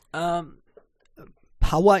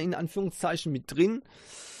Power in Anführungszeichen mit drin.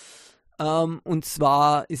 Und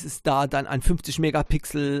zwar ist es da dann ein 50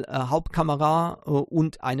 Megapixel Hauptkamera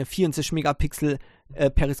und eine 64 Megapixel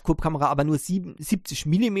Periskopkamera, aber nur 70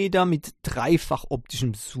 mm mit dreifach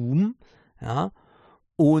optischem Zoom. Ja.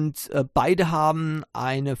 Und beide haben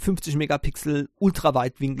eine 50 Megapixel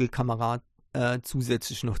Ultraweitwinkelkamera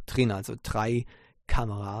zusätzlich noch drin, also 3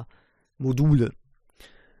 Kameramodule.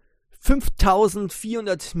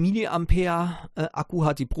 5400 mAh Akku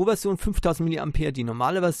hat die Pro-Version, 5000 mAh die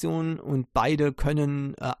normale Version und beide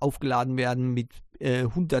können aufgeladen werden mit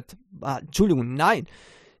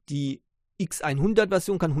die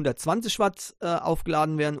X100-Version kann 120 Watt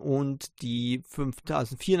aufgeladen werden und die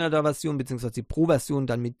 5400er-Version bzw. die Pro-Version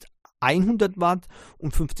dann mit 100 Watt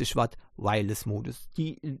und 50 Watt Wireless-Modus.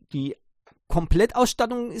 Die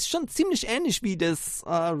Komplettausstattung ist schon ziemlich ähnlich wie das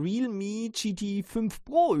Realme GT5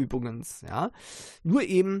 Pro übrigens, ja. Nur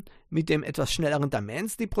eben mit dem etwas schnelleren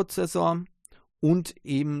Dimensity-Prozessor und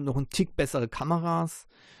eben noch ein Tick bessere Kameras.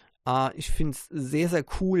 Ich finde es sehr, sehr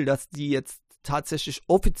cool, dass die jetzt tatsächlich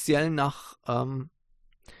offiziell also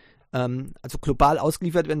global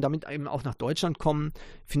ausgeliefert werden, damit eben auch nach Deutschland kommen.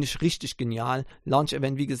 Finde ich richtig genial.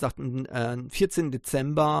 Launch-Event, wie gesagt, am 14.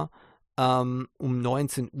 Dezember um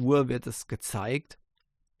 19 Uhr wird es gezeigt.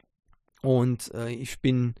 Und ich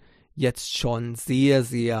bin jetzt schon sehr,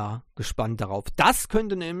 sehr gespannt darauf. Das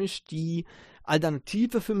könnte nämlich die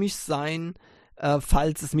Alternative für mich sein,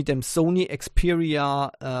 falls es mit dem Sony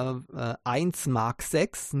Xperia 1 Mark VI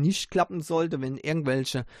nicht klappen sollte, wenn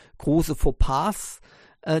irgendwelche große Fauxpas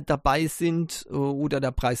dabei sind oder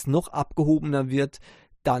der Preis noch abgehobener wird,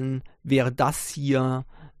 dann wäre das hier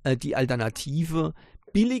die Alternative.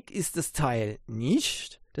 Billig ist das Teil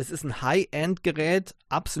nicht. Das ist ein High-End-Gerät,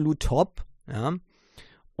 absolut top. Ja.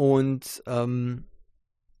 Und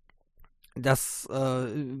das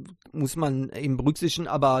muss man eben berücksichtigen,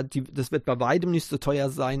 aber das wird bei weitem nicht so teuer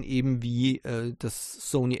sein, eben wie das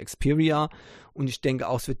Sony Xperia. Und ich denke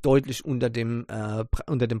auch, es wird deutlich unter den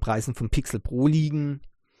Preisen vom Pixel Pro liegen.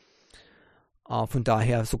 Von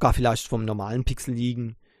daher sogar vielleicht vom normalen Pixel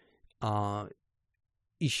liegen.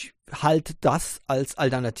 Ich halte das als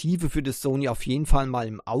Alternative für das Sony auf jeden Fall mal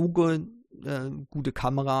im Auge. Gute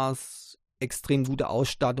Kameras, extrem gute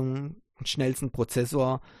Ausstattung, den schnellsten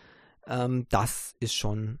Prozessor. Das ist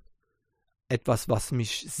schon etwas, was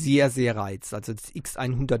mich sehr, sehr reizt. Also das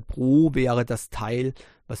X100 Pro wäre das Teil,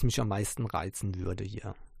 was mich am meisten reizen würde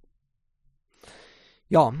hier.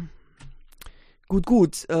 Ja,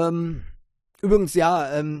 gut. Übrigens,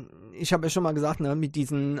 ja, ich habe ja schon mal gesagt, ne, mit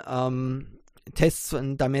diesen Tests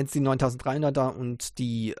von Dimensity 9300er und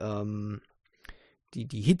die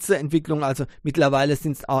Hitzeentwicklung, also mittlerweile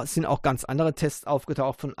sind auch ganz andere Tests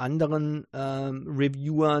aufgetaucht von anderen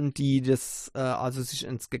Reviewern, die das also sich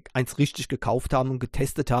eins richtig gekauft haben und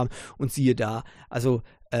getestet haben und siehe da, also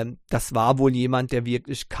das war wohl jemand, der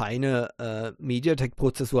wirklich keine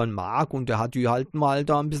MediaTek-Prozessoren mag und der hat die halt mal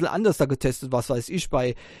da ein bisschen anders da getestet, was weiß ich,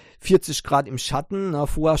 bei 40 Grad im Schatten,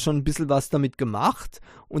 vorher schon ein bisschen was damit gemacht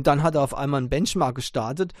und dann hat er auf einmal einen Benchmark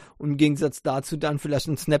gestartet und im Gegensatz dazu dann vielleicht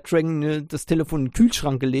ein Snapdragon das Telefon in den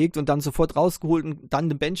Kühlschrank gelegt und dann sofort rausgeholt und dann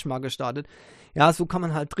den Benchmark gestartet. Ja, so kann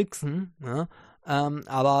man halt tricksen, ja?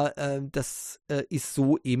 Aber das ist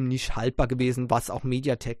so eben nicht haltbar gewesen, was auch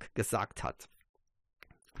MediaTek gesagt hat.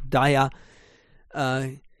 Daher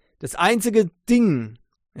das einzige Ding,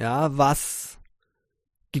 ja, was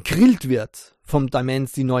gegrillt wird vom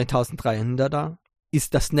Dimensity 9300er,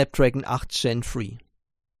 ist das Snapdragon 8 Gen 3.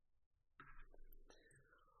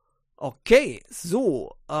 Okay,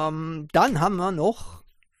 so, dann haben wir noch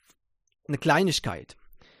eine Kleinigkeit,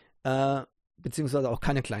 beziehungsweise auch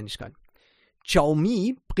keine Kleinigkeit.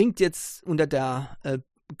 Xiaomi bringt jetzt unter der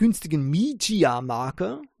günstigen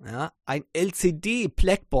Mijia-Marke, ja, ein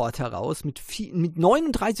LCD-Blackboard heraus mit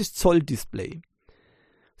 39 Zoll Display.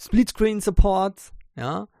 Splitscreen-Support,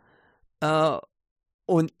 ja,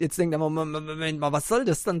 und jetzt denkt man, Moment mal, was soll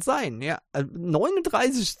das dann sein? Ja,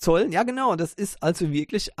 39 Zoll, ja genau, das ist also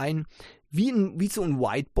wirklich wie so ein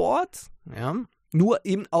Whiteboard, ja, nur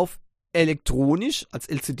eben auf elektronisch als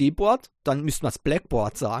LCD-Board, dann müsste man es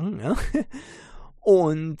Blackboard sagen, ja,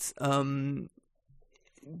 und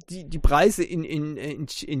die Preise in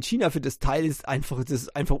China für das Teil ist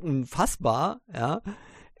einfach unfassbar, ja.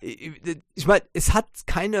 Ich meine, es hat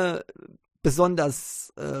keine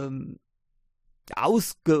besonders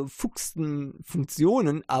ausgefuchsten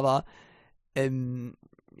Funktionen, aber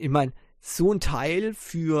ich meine, so ein Teil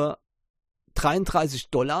für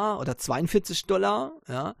 $33 oder $42,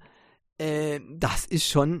 ja, das ist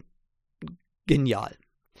schon genial.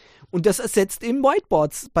 Und das ersetzt eben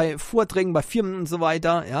Whiteboards bei Vorträgen, bei Firmen und so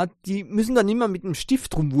weiter. Ja, die müssen dann nicht mehr mit einem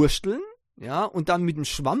Stift rumwursteln, ja, und dann mit einem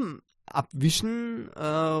Schwamm abwischen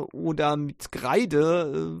oder mit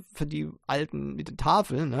Kreide für die alten mit den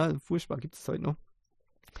Tafeln, ne? Furchtbar, gibt es heute noch.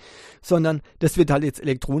 Sondern das wird halt jetzt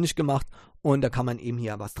elektronisch gemacht und da kann man eben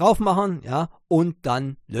hier was drauf machen, ja, und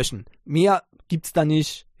dann löschen. Mehr gibt's da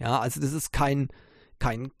nicht, ja, also das ist kein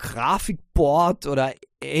Grafikboard oder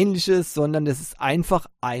ähnliches, sondern das ist einfach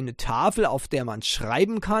eine Tafel, auf der man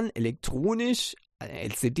schreiben kann, elektronisch, eine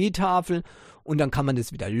LCD-Tafel, und dann kann man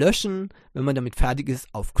das wieder löschen, wenn man damit fertig ist,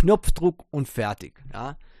 auf Knopfdruck und fertig,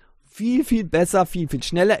 ja. Viel, viel besser, viel, viel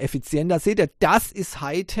schneller, effizienter. Seht ihr, das ist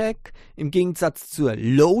Hightech im Gegensatz zur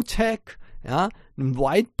Low-Tech, ja, ein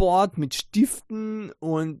Whiteboard mit Stiften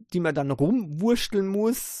und die man dann rumwursteln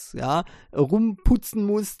muss, ja, rumputzen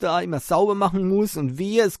muss, da immer sauber machen muss und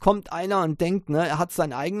wehe, es kommt einer und denkt, ne, er hat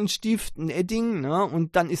seinen eigenen Stift, ein Edding, ne,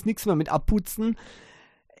 und dann ist nichts mehr mit abputzen.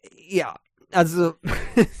 Ja, also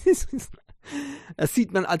das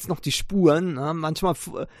sieht man als noch die Spuren. Ne? Manchmal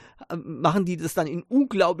machen die das dann in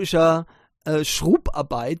unglaublicher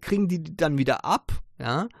Schrubbarbeit, kriegen die dann wieder ab,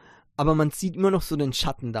 ja. Aber man sieht immer noch so den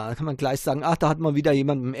Schatten da. Da kann man gleich sagen, ach, da hat mal wieder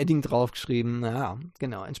jemand mit dem Edding draufgeschrieben. Ja,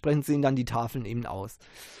 genau. Entsprechend sehen dann die Tafeln eben aus.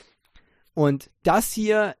 Und das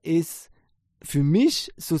hier ist für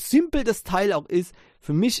mich, so simpel das Teil auch ist,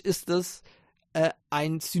 für mich ist das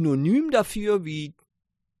ein Synonym dafür, wie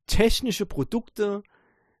technische Produkte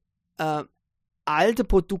alte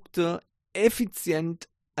Produkte effizient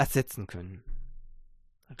ersetzen können.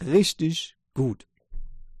 Richtig gut.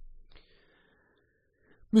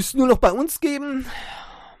 Müsste nur noch bei uns geben,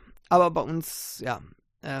 aber bei uns, ja,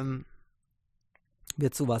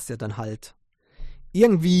 wird sowas ja dann halt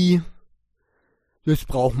irgendwie, das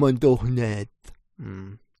braucht man doch nicht.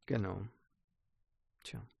 Genau.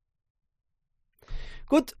 Tja.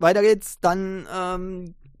 Gut, weiter geht's.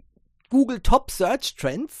 Dann Google Top Search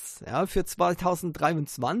Trends, ja, für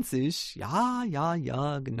 2023. Ja,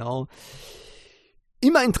 genau.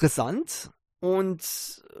 Immer interessant.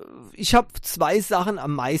 Und ich habe 2 Sachen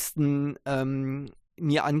am meisten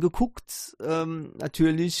mir angeguckt.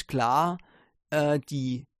 Natürlich, klar,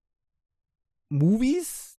 die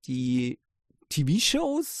Movies, die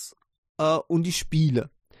TV-Shows und die Spiele.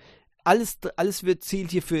 Alles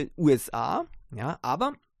zählt hier für USA, ja,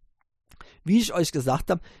 aber wie ich euch gesagt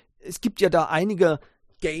habe, es gibt ja da einige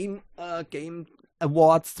Game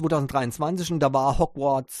Awards 2023 und da war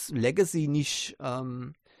Hogwarts Legacy nicht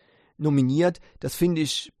nominiert. Das finde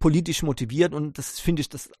ich politisch motiviert und das finde ich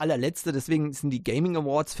das allerletzte. Deswegen sind die Gaming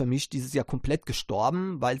Awards für mich dieses Jahr komplett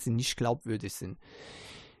gestorben, weil sie nicht glaubwürdig sind.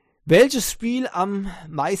 Welches Spiel am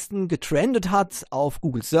meisten getrendet hat auf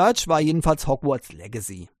Google Search war jedenfalls Hogwarts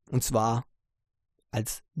Legacy. Und zwar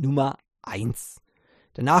als Nummer 1.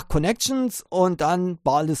 Danach Connections und dann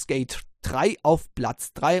Baldur's Gate 3 auf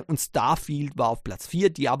Platz 3 und Starfield war auf Platz 4,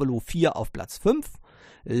 Diablo 4 auf Platz 5,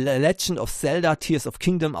 Legend of Zelda Tears of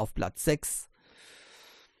Kingdom auf Platz 6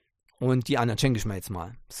 und die anderen schenke ich mir jetzt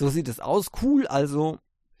mal. So sieht es aus. Cool, also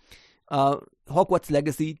Hogwarts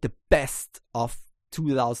Legacy, the best of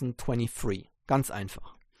 2023. Ganz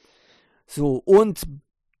einfach. So, und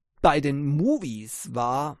bei den Movies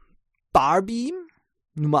war Barbie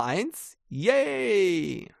Nummer 1.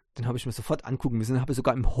 Yay! Den habe ich mir sofort angucken müssen. Den habe ich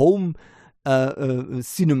sogar im Home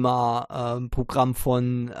Cinema Programm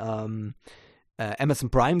von Amazon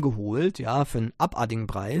Prime geholt, ja, für einen abartigen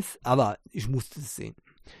Preis. Aber ich musste es sehen.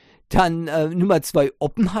 Dann Nummer 2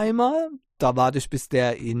 Oppenheimer. Da warte ich, bis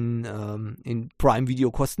der in Prime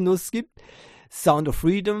Video kostenlos gibt. Sound of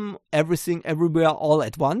Freedom, Everything, Everywhere, All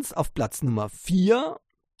at Once auf Platz Nummer 4.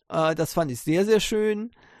 Das fand ich sehr, sehr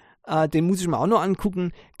schön. Den muss ich mir auch noch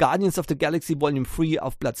angucken. Guardians of the Galaxy Volume 3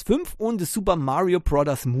 auf Platz 5 und The Super Mario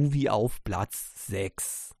Bros. Movie auf Platz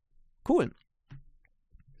 6. Cool.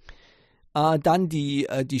 Dann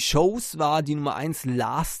die Shows war die Nummer 1 The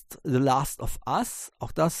Last of Us.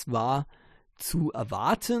 Auch das war zu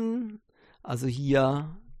erwarten. Also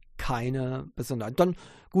hier keine Besonderheit. Dann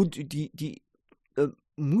gut, die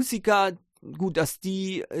Musiker, gut, dass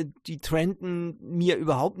die trenden, mir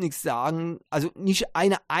überhaupt nichts sagen. Also nicht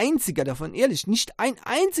eine einziger davon, ehrlich, nicht ein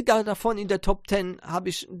einziger davon in der Top 10 habe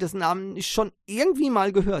ich, dessen Namen ich schon irgendwie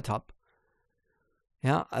mal gehört habe.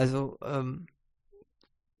 Ja, also,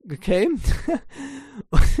 okay.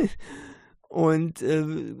 Und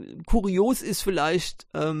kurios ist vielleicht,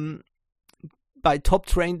 bei Top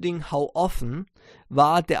Trending, how often,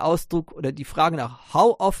 war der Ausdruck oder die Frage nach,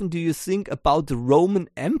 how often do you think about the Roman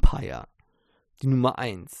Empire? Die Nummer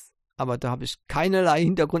 1. Aber da habe ich keinerlei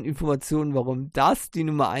Hintergrundinformationen, warum das die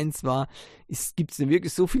Nummer 1 war. Gibt es denn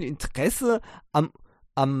wirklich so viel Interesse am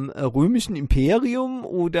am römischen Imperium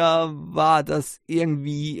oder war das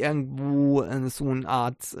irgendwo so eine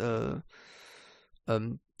Art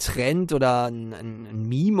Trend oder ein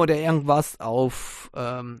Meme oder irgendwas auf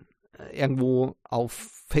irgendwo auf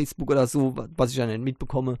Facebook oder so, was ich ja nicht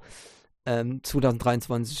mitbekomme,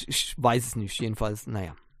 2023, ich weiß es nicht, jedenfalls,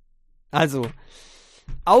 naja. Also,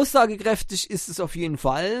 aussagekräftig ist es auf jeden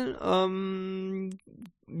Fall.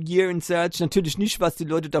 Year in Search, natürlich nicht, was die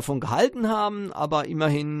Leute davon gehalten haben, aber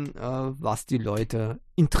immerhin, was die Leute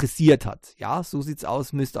interessiert hat. Ja, so sieht's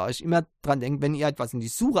aus, müsst ihr euch immer dran denken, wenn ihr etwas in die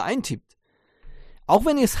Suche eintippt. Auch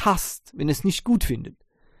wenn ihr es hasst, wenn ihr es nicht gut findet.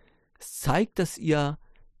 Es zeigt, dass ihr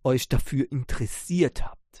euch dafür interessiert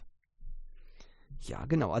habt. Ja,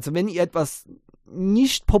 genau. Also wenn ihr etwas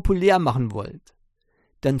nicht populär machen wollt,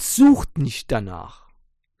 dann sucht nicht danach.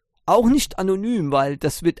 Auch nicht anonym, weil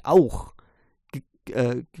das wird auch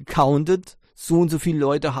gecountet. So und so viele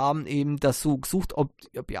Leute haben eben das so gesucht, ob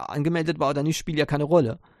ja angemeldet war oder nicht, spielt ja keine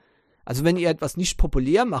Rolle. Also wenn ihr etwas nicht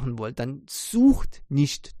populär machen wollt, dann sucht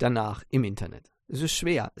nicht danach im Internet. Es ist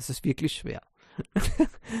schwer, es ist wirklich schwer.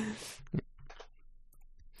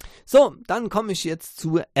 So, dann komme ich jetzt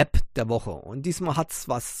zur App der Woche. Und diesmal hat es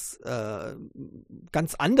was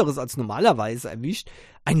ganz anderes als normalerweise erwischt.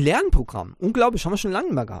 Ein Lernprogramm. Unglaublich, haben wir schon lange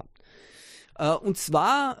nicht mehr gehabt. Und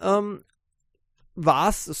zwar war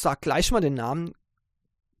es, ich sag gleich mal den Namen,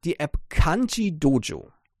 die App Kanji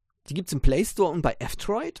Dojo. Die gibt es im Play Store und bei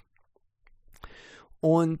F-droid.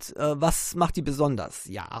 Und was macht die besonders?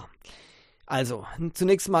 Ja, also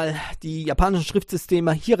zunächst mal die japanischen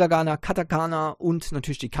Schriftsysteme Hiragana, Katakana und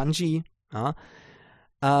natürlich die Kanji. Ja,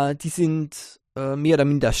 die sind mehr oder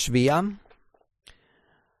minder schwer.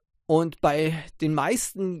 Und bei den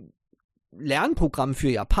meisten Lernprogrammen für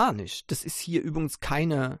Japanisch, das ist hier übrigens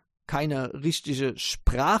keine richtige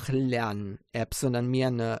Sprachlern-App, sondern mehr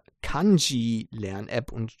eine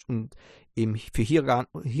Kanji-Lern-App und eben für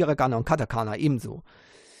Hiragana und Katakana ebenso.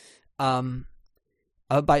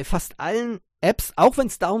 Aber bei fast allen Apps, auch wenn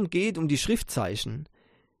es darum geht, um die Schriftzeichen,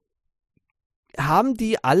 haben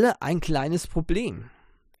die alle ein kleines Problem.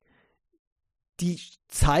 Die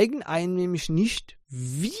zeigen einem nämlich nicht,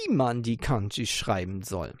 wie man die Kanji schreiben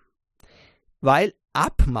soll. Weil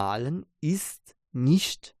abmalen ist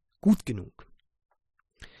nicht gut genug.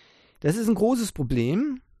 Das ist ein großes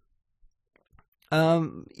Problem.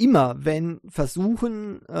 Immer, wenn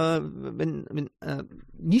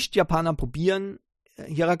Nicht-Japaner probieren,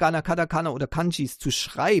 Hiragana, Katakana oder Kanjis zu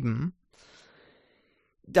schreiben,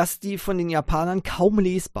 dass die von den Japanern kaum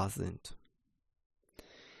lesbar sind.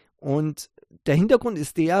 Und der Hintergrund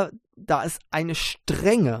ist da es eine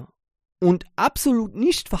strenge und absolut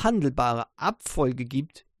nicht verhandelbare Abfolge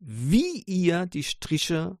gibt, wie ihr die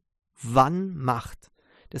Striche wann macht.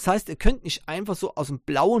 Das heißt, ihr könnt nicht einfach so aus dem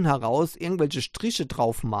Blauen heraus irgendwelche Striche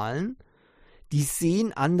draufmalen, die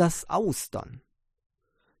sehen anders aus dann.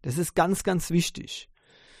 Das ist ganz, ganz wichtig.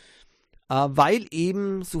 Weil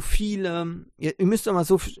eben so viele, ihr müsst mal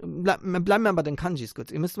so, bleiben wir bei den Kanjis kurz,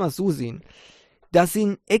 ihr müsst mal so sehen, da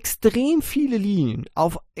sind extrem viele Linien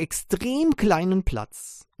auf extrem kleinen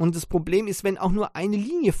Platz. Und das Problem ist, wenn auch nur eine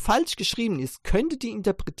Linie falsch geschrieben ist, könnte die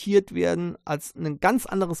interpretiert werden als ein ganz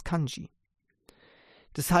anderes Kanji.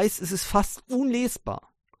 Das heißt, es ist fast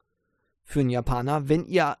unlesbar für einen Japaner, wenn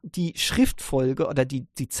ihr die Schriftfolge oder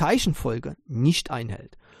die Zeichenfolge nicht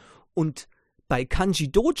einhält. Und bei Kanji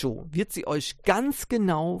Dojo wird sie euch ganz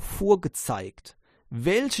genau vorgezeigt.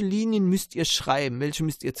 Welche Linien müsst ihr schreiben? Welche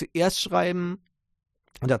müsst ihr zuerst schreiben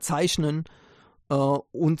oder zeichnen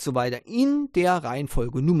und so weiter. In der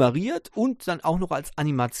Reihenfolge nummeriert und dann auch noch als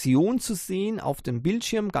Animation zu sehen auf dem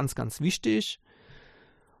Bildschirm. Ganz, ganz wichtig.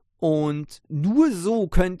 Und nur so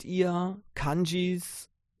könnt ihr Kanjis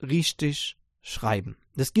richtig schreiben.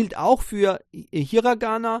 Das gilt auch für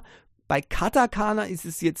Hiragana. Bei Katakana ist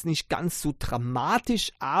es jetzt nicht ganz so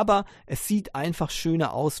dramatisch, aber es sieht einfach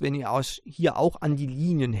schöner aus, wenn ihr euch hier auch an die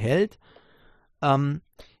Linien hält.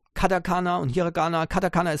 Katakana und Hiragana.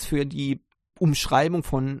 Katakana ist für die Umschreibung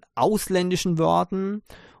von ausländischen Wörtern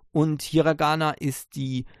und Hiragana ist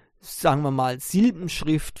die, sagen wir mal,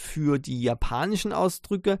 Silbenschrift für die japanischen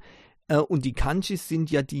Ausdrücke und die Kanjis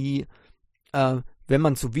sind ja die, wenn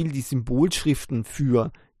man so will, die Symbolschriften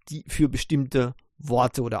für bestimmte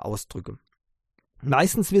Worte oder Ausdrücke.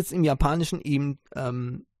 Meistens wird es im Japanischen eben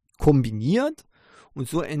kombiniert und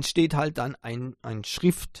so entsteht halt dann ein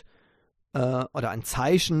Schrift oder ein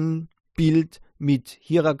Zeichenbild mit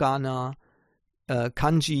Hiragana,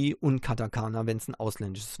 Kanji und Katakana, wenn es ein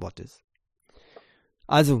ausländisches Wort ist.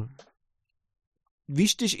 Also,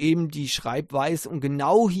 wichtig eben die Schreibweise und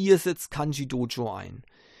genau hier setzt Kanji Dojo ein.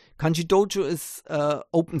 Kanji Dojo ist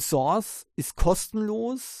Open Source, ist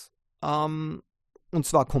kostenlos, und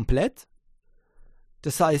zwar komplett.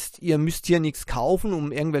 Das heißt, ihr müsst hier nichts kaufen,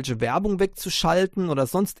 um irgendwelche Werbung wegzuschalten oder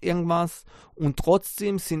sonst irgendwas. Und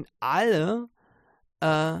trotzdem sind alle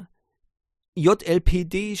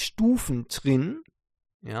JLPD-Stufen drin.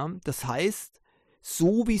 Ja, das heißt,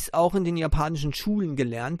 so wie es auch in den japanischen Schulen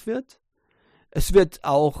gelernt wird. Es wird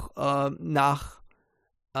auch nach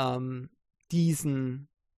diesen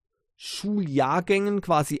Schuljahrgängen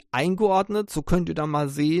quasi eingeordnet. So könnt ihr dann mal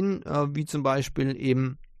sehen, wie zum Beispiel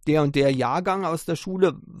eben der und der Jahrgang aus der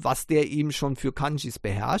Schule, was der eben schon für Kanjis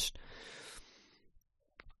beherrscht.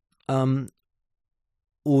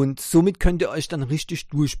 Und somit könnt ihr euch dann richtig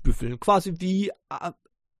durchbüffeln. Quasi wie am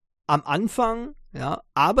Anfang, ja.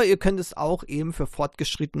 Aber ihr könnt es auch eben für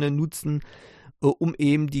Fortgeschrittene nutzen, um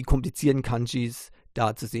eben die komplizierten Kanjis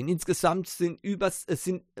da zu sehen. Insgesamt sind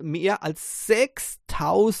mehr als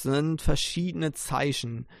 6000 verschiedene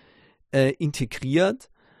Zeichen integriert.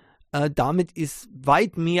 Damit ist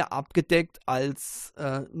weit mehr abgedeckt, als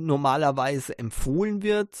normalerweise empfohlen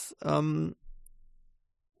wird.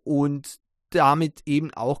 Und damit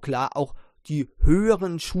eben auch klar, auch die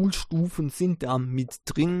höheren Schulstufen sind da mit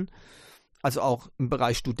drin. Also auch im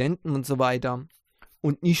Bereich Studenten und so weiter.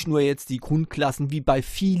 Und nicht nur jetzt die Grundklassen, wie bei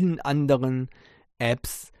vielen anderen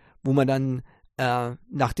Apps, wo man dann,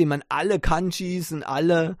 nachdem man alle Kanjis und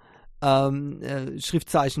alle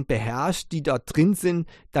Schriftzeichen beherrscht, die dort drin sind,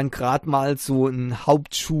 dann gerade mal so ein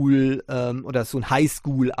Hauptschul- oder so ein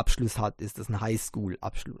Highschool-Abschluss hat, ist das ein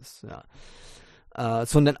Highschool-Abschluss, ja.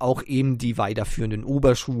 Sondern auch eben die weiterführenden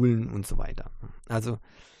Oberschulen und so weiter. Also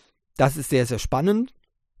das ist sehr, sehr spannend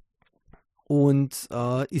und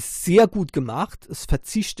ist sehr gut gemacht. Es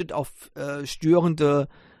verzichtet auf störende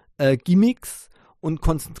Gimmicks und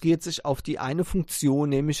konzentriert sich auf die eine Funktion,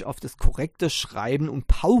 nämlich auf das korrekte Schreiben und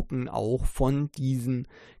Pauken auch von diesen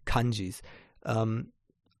Kanjis.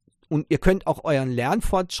 Und ihr könnt auch euren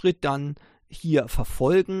Lernfortschritt dann hier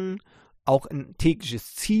verfolgen, auch ein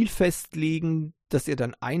tägliches Ziel festlegen, das ihr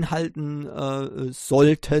dann einhalten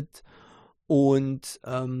solltet. Und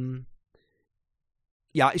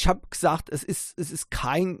ja, ich habe gesagt, es ist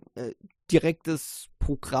kein direktes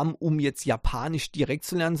Programm, um jetzt Japanisch direkt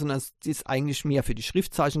zu lernen, sondern es ist eigentlich mehr für die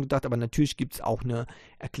Schriftzeichen gedacht, aber natürlich gibt es auch eine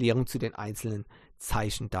Erklärung zu den einzelnen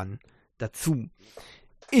Zeichen dann dazu.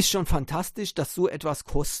 Ist schon fantastisch, dass so etwas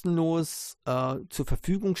kostenlos zur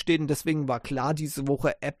Verfügung steht und deswegen war klar, diese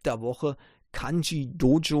Woche App der Woche, Kanji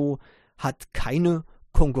Dojo hat keine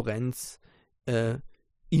Konkurrenz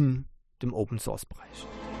in dem Open Source Bereich.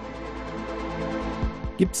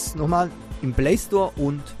 Gibt es nochmal im Play Store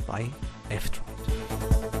und bei F-droid.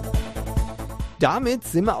 Damit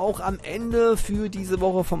sind wir auch am Ende für diese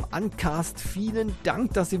Woche vom AndCast. Vielen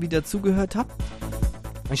Dank, dass ihr wieder zugehört habt.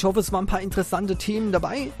 Ich hoffe, es waren ein paar interessante Themen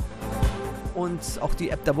dabei. Und auch die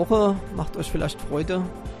App der Woche macht euch vielleicht Freude.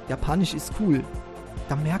 Japanisch ist cool.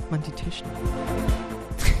 Da merkt man die Technik.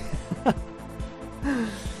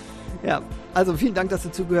 Ja, also vielen Dank, dass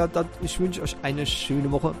ihr zugehört habt. Ich wünsche euch eine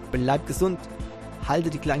schöne Woche. Bleibt gesund.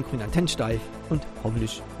 Haltet die kleinen grünen Antennen steif. Und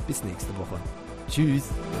hoffentlich bis nächste Woche. Tschüss.